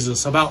about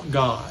Jesus, about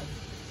God.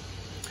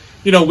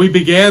 You know, we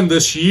began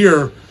this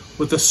year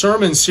with a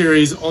sermon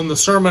series on the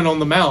Sermon on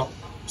the Mount,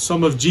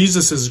 some of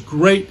Jesus'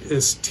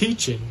 greatest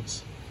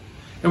teachings.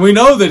 And we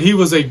know that he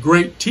was a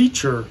great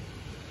teacher,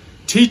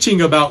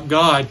 teaching about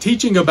God,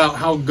 teaching about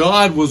how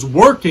God was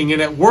working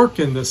and at work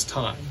in this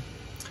time.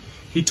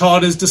 He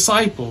taught his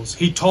disciples.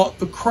 He taught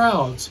the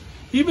crowds.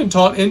 He even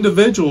taught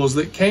individuals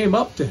that came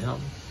up to him.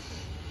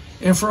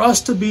 And for us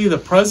to be the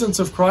presence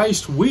of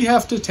Christ, we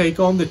have to take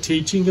on the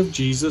teaching of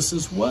Jesus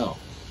as well.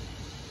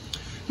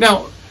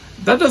 Now,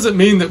 that doesn't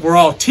mean that we're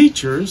all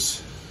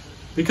teachers,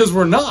 because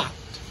we're not.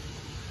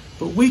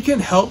 But we can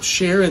help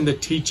share in the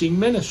teaching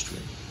ministry.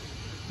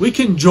 We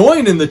can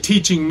join in the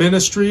teaching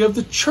ministry of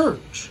the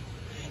church.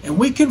 And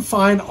we can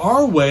find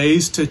our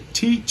ways to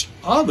teach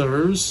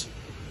others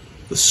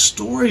the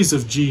stories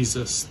of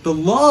Jesus, the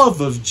love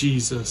of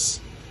Jesus,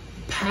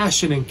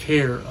 passion and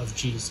care of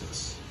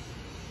Jesus.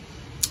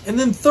 And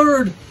then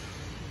third,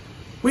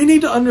 we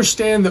need to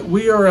understand that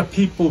we are a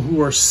people who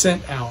are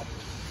sent out.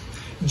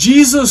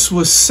 Jesus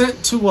was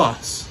sent to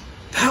us.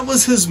 That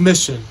was his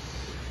mission,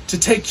 to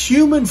take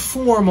human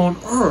form on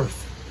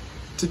earth,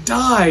 to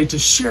die, to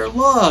share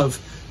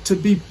love, to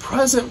be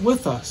present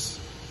with us.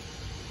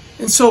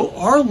 And so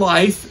our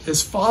life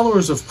as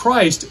followers of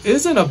Christ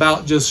isn't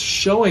about just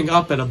showing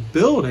up at a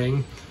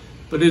building,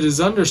 but it is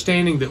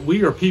understanding that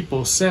we are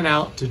people sent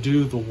out to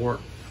do the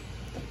work.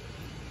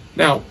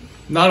 Now,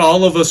 not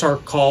all of us are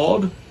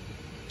called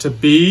to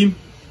be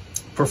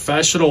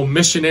professional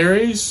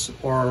missionaries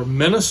or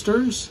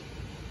ministers,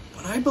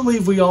 but I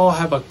believe we all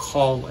have a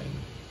calling,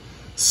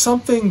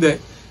 something that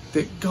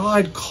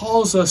God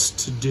calls us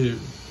to do.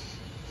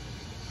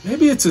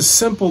 Maybe it's as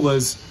simple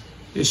as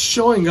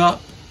showing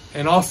up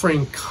and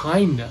offering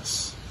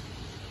kindness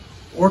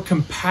or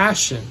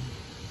compassion,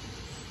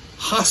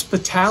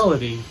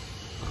 hospitality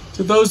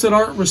to those that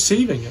aren't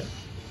receiving it.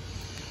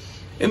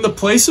 In the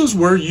places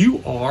where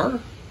you are,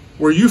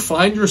 where you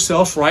find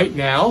yourself right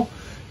now,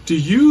 do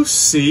you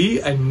see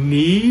a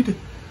need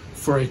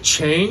for a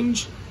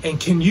change? And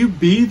can you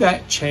be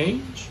that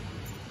change?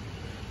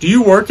 Do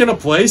you work in a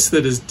place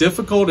that is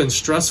difficult and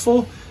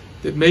stressful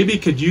that maybe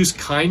could use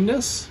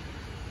kindness?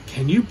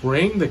 Can you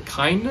bring the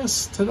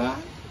kindness to that?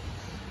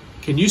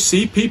 Can you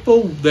see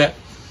people that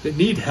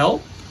need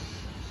help?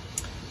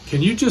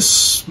 Can you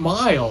just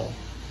smile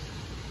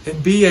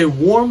and be a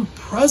warm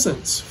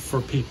presence for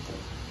people?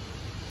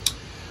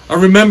 I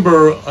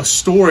remember a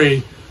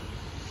story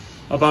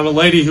about a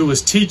lady who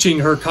was teaching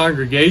her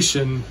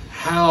congregation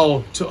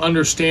how to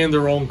understand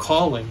their own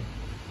calling.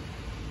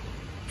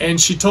 And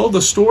she told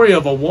the story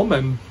of a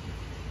woman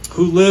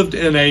who lived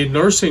in a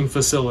nursing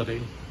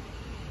facility.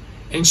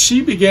 And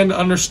she began to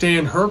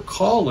understand her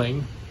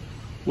calling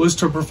was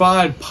to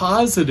provide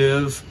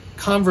positive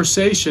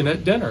conversation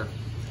at dinner.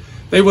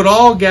 They would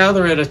all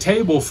gather at a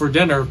table for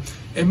dinner,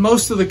 and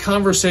most of the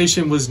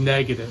conversation was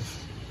negative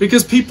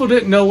because people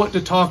didn't know what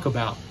to talk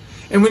about.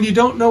 And when you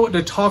don't know what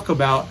to talk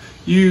about,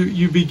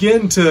 you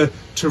begin to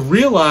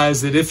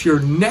realize that if you're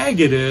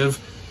negative,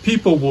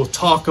 people will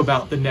talk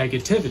about the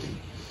negativity.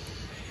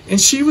 And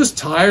she was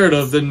tired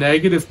of the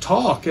negative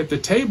talk at the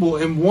table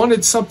and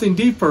wanted something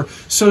deeper.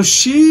 So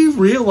she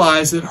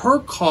realized that her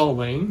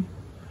calling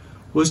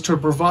was to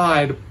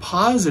provide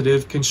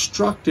positive,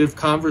 constructive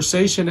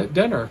conversation at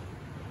dinner.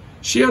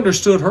 She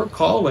understood her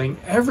calling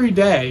every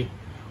day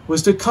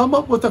was to come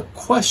up with a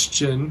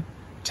question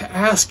to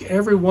ask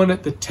everyone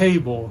at the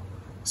table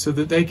so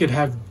that they could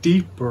have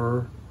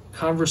deeper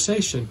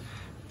conversation.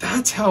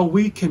 That's how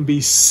we can be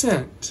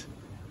sent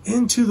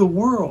into the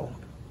world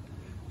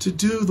to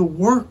do the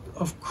work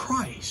of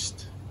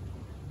Christ.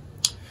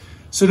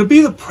 So to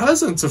be the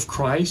presence of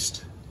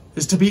Christ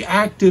is to be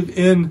active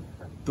in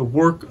the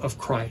work of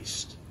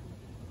Christ.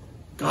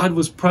 God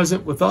was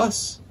present with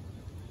us,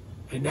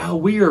 and now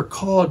we are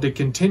called to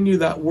continue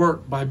that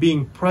work by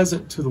being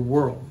present to the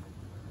world.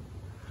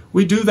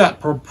 We do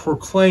that by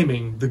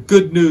proclaiming the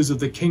good news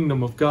of the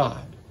kingdom of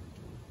God.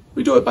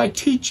 We do it by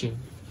teaching,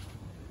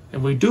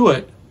 and we do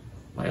it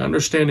by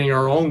understanding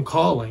our own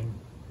calling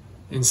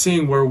and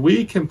seeing where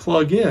we can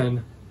plug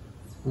in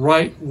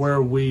right where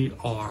we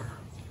are.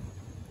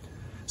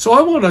 So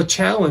I want to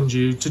challenge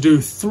you to do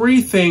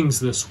 3 things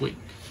this week.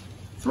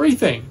 3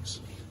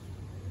 things.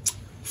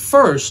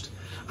 First,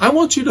 I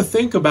want you to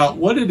think about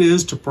what it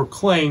is to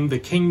proclaim the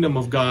kingdom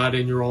of God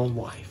in your own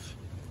life.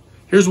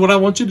 Here's what I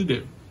want you to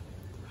do.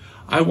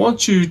 I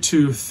want you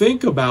to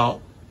think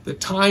about the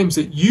times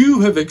that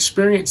you have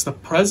experienced the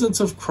presence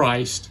of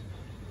Christ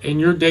in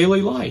your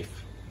daily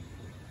life.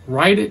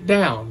 Write it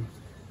down.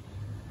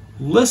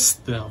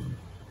 List them.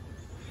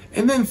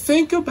 And then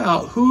think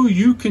about who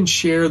you can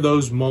share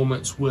those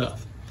moments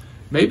with.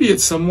 Maybe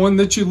it's someone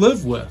that you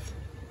live with,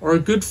 or a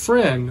good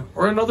friend,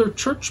 or another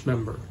church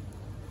member.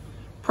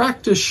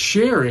 Practice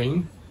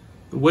sharing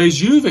the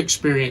ways you've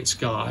experienced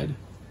God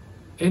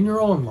in your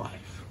own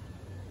life.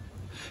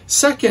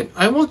 Second,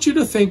 I want you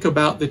to think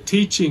about the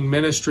teaching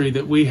ministry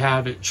that we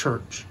have at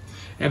church.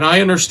 And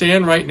I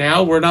understand right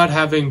now we're not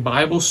having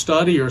Bible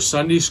study or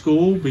Sunday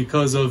school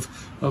because of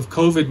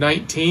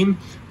COVID-19,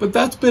 but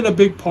that's been a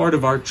big part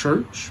of our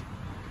church.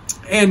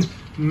 And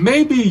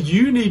maybe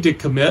you need to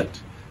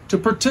commit to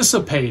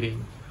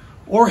participating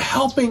or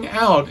helping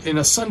out in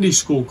a Sunday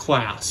school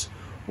class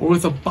or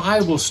with a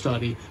Bible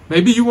study.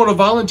 Maybe you want to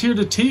volunteer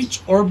to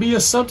teach or be a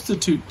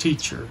substitute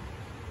teacher.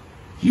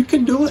 You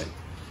can do it.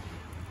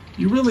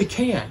 You really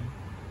can.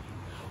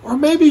 Or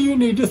maybe you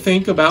need to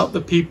think about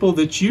the people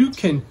that you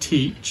can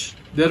teach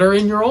that are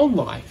in your own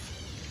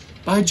life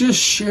by just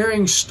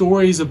sharing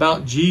stories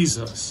about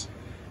Jesus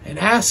and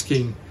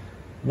asking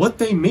what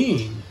they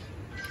mean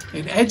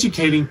and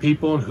educating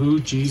people on who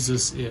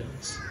Jesus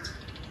is.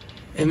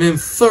 And then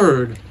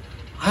third,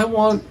 I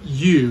want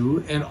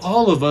you and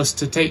all of us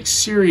to take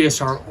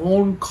serious our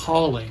own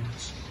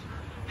callings.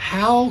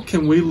 How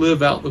can we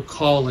live out the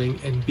calling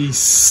and be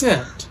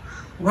sent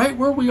right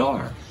where we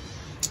are?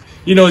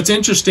 You know, it's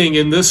interesting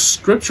in this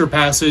scripture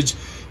passage,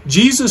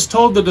 Jesus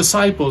told the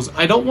disciples,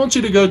 I don't want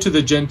you to go to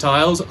the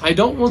Gentiles. I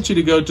don't want you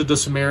to go to the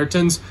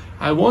Samaritans.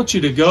 I want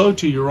you to go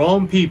to your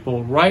own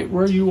people right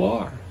where you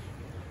are.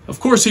 Of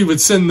course, he would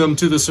send them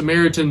to the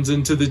Samaritans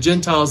and to the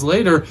Gentiles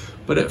later,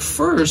 but at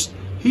first,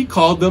 he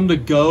called them to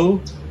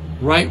go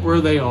right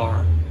where they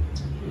are.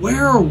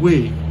 Where are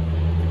we?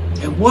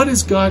 And what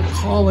is God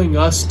calling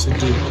us to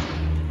do?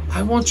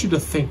 I want you to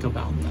think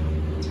about that.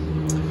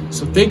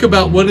 So think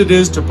about what it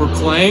is to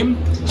proclaim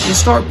and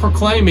start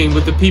proclaiming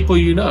with the people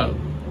you know.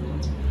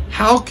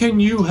 How can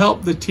you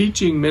help the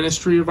teaching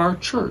ministry of our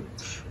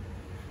church?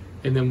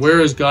 And then where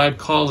is God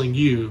calling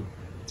you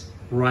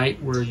right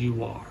where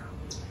you are?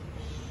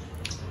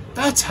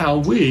 That's how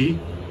we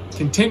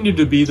continue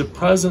to be the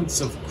presence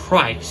of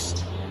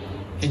Christ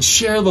and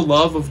share the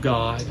love of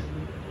God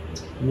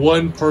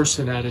one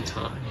person at a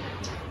time.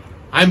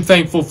 I'm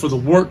thankful for the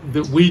work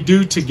that we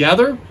do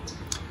together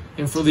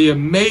and for the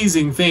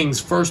amazing things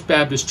First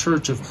Baptist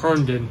Church of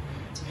Herndon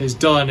has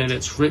done in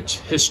its rich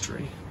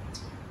history.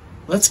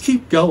 Let's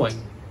keep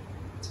going.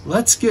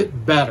 Let's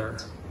get better.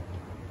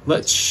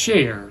 Let's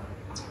share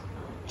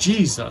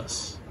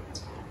Jesus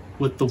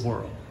with the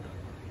world.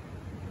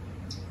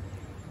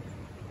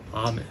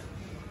 Amen.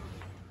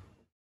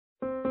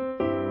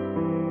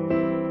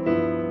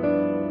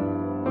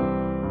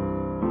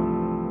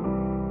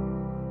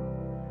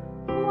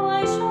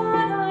 Why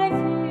should I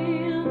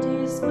feel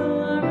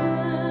discouraged?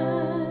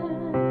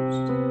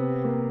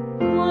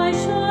 Why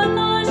should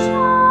the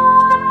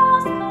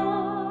shadows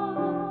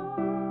come?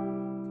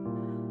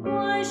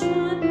 Why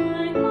should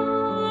my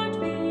heart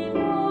be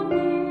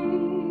lonely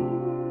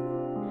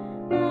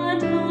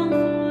and long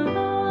for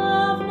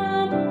love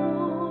and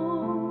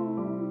home?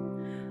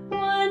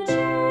 When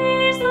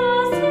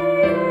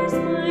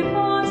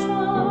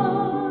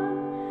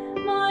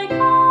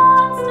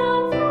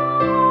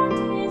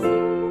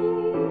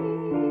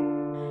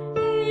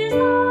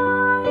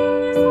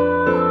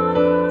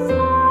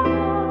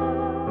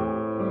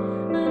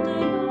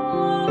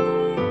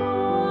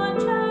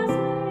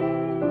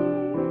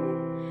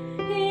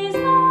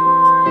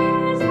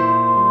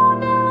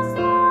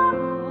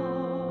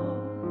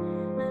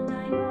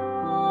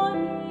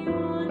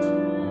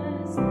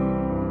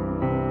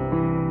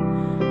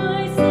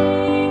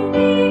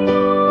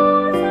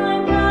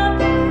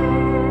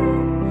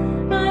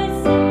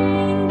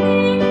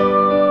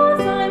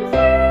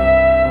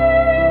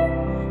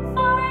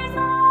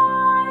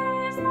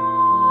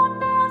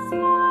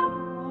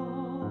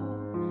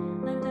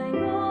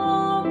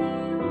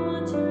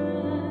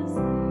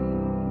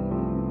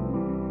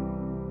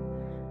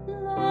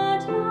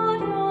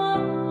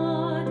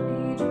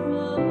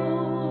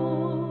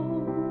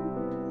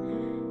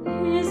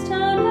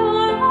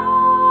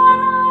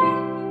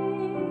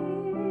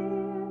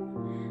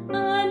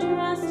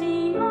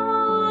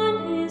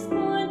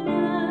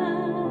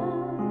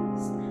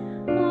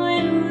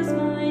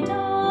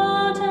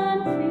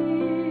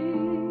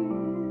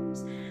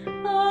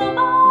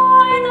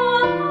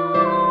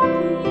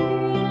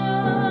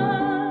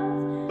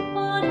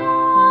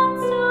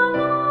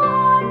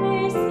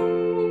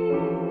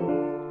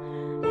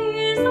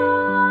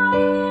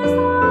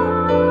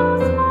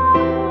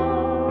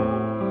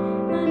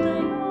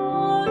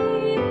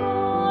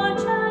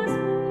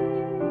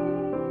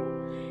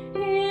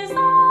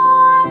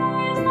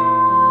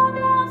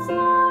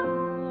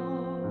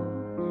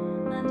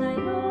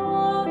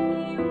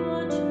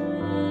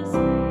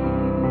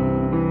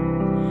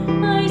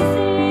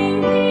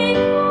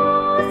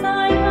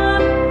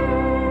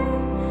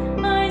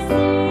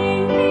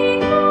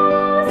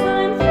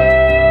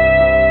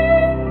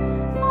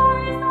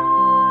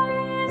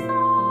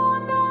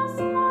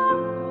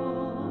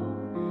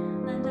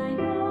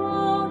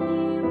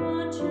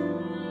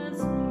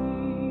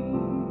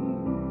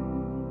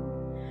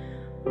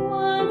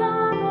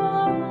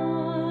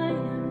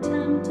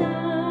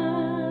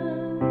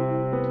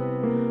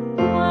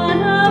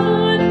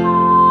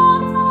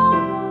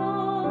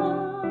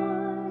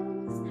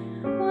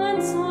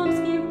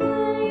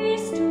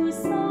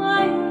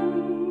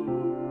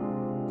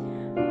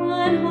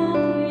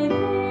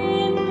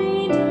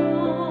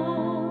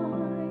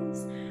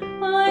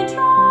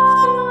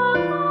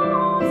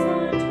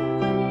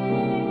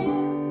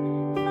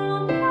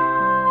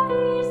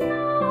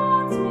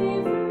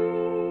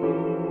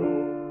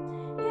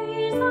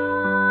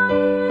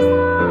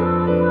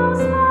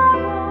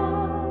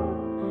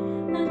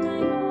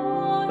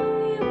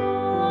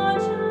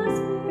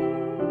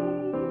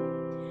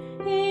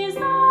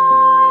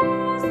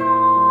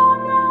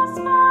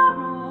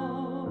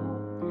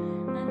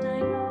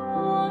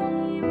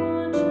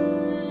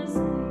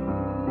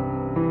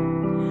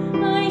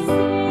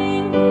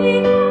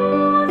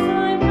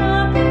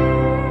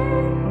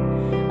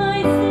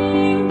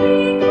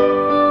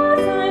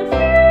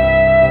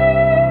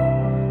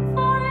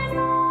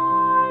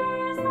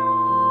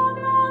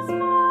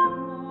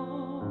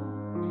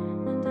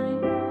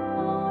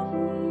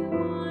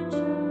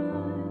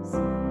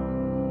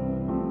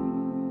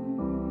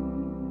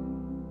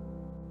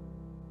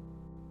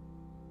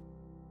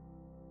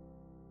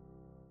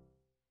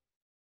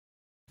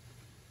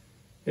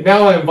And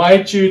now I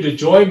invite you to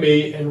join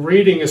me in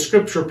reading a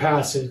scripture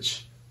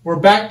passage. We're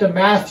back to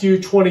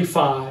Matthew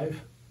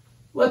 25.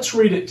 Let's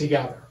read it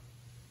together.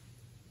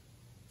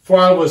 For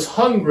I was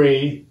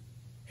hungry,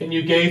 and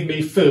you gave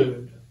me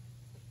food.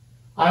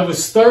 I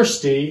was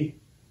thirsty,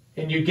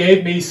 and you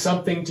gave me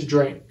something to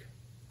drink.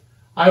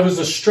 I was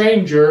a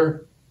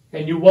stranger,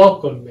 and you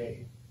welcomed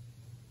me.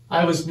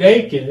 I was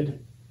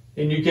naked,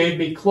 and you gave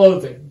me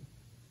clothing.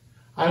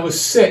 I was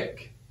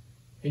sick,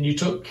 and you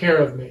took care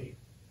of me.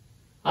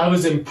 I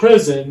was in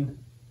prison,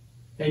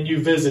 and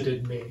you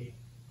visited me.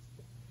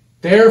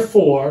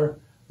 Therefore,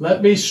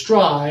 let me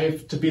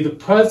strive to be the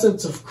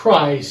presence of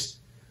Christ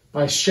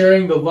by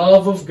sharing the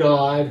love of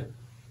God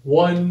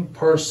one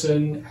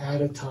person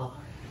at a time.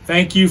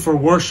 Thank you for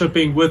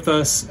worshiping with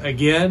us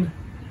again.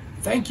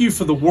 Thank you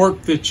for the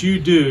work that you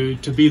do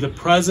to be the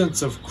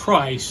presence of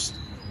Christ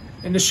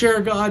and to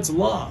share God's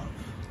love.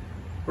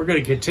 We're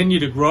going to continue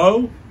to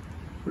grow.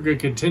 We're going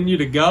to continue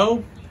to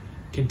go,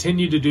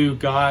 continue to do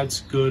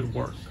God's good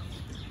work.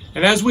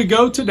 And as we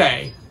go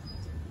today,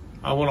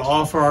 I want to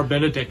offer our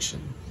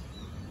benediction.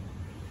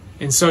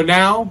 And so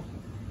now,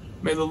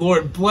 may the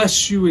Lord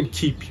bless you and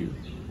keep you.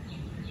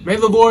 May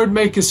the Lord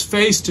make his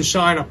face to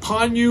shine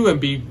upon you and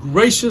be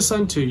gracious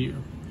unto you.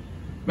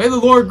 May the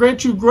Lord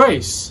grant you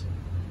grace,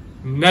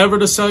 never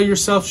to sell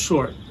yourself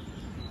short.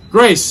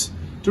 Grace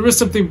to risk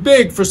something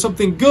big for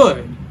something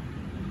good.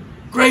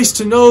 Grace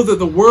to know that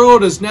the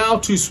world is now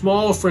too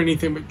small for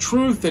anything but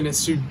truth, and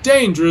it's too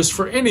dangerous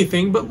for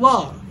anything but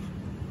love.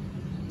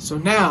 So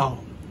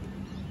now,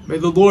 may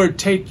the Lord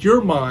take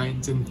your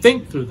minds and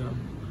think through them.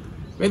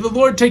 May the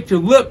Lord take your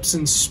lips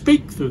and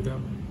speak through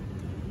them.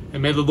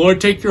 And may the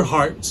Lord take your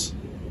hearts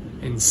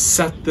and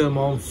set them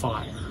on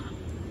fire.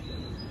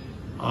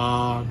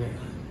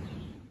 Amen.